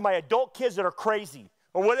located to my adult kids that are crazy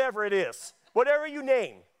or whatever it is, whatever you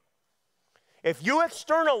name. If you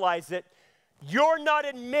externalize it, you're not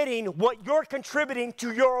admitting what you're contributing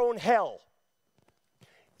to your own hell.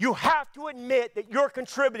 You have to admit that you're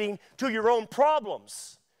contributing to your own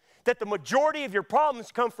problems, that the majority of your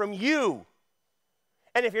problems come from you.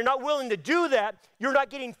 And if you're not willing to do that, you're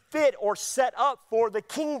not getting fit or set up for the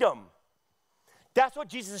kingdom. That's what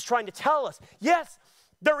Jesus is trying to tell us. Yes,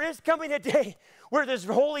 there is coming a day where there's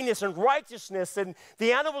holiness and righteousness and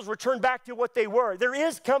the animals return back to what they were. There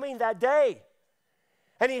is coming that day.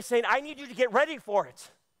 And he's saying, I need you to get ready for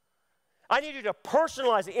it. I need you to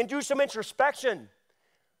personalize it and do some introspection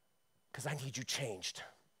because I need you changed.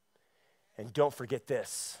 And don't forget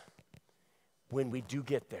this. When we do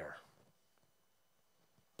get there,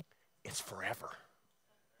 it's forever.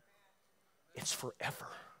 It's forever.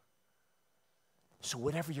 So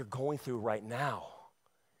whatever you're going through right now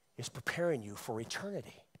is preparing you for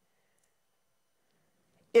eternity.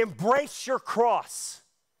 Embrace your cross.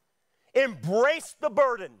 Embrace the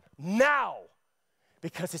burden now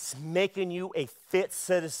because it's making you a fit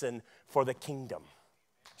citizen for the kingdom.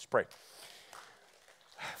 Let's pray.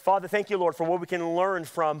 Father, thank you, Lord, for what we can learn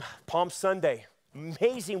from Palm Sunday.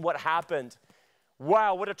 Amazing what happened.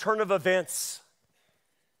 Wow, what a turn of events.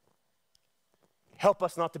 Help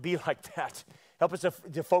us not to be like that. Help us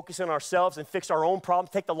to focus on ourselves and fix our own problems,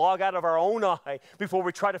 take the log out of our own eye before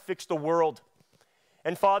we try to fix the world.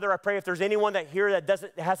 And Father, I pray if there's anyone that here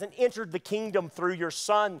that hasn't entered the kingdom through your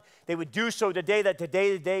Son, they would do so today, that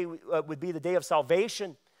today would be the day of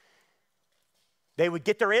salvation. They would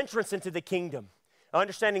get their entrance into the kingdom,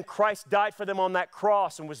 understanding Christ died for them on that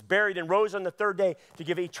cross and was buried and rose on the third day to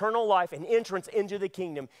give eternal life and entrance into the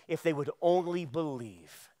kingdom if they would only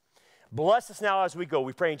believe. Bless us now as we go.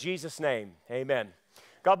 We pray in Jesus' name. Amen.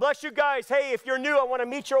 God bless you guys. Hey, if you're new, I want to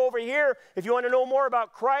meet you over here. If you want to know more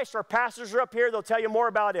about Christ, our pastors are up here. They'll tell you more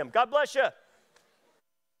about him. God bless you.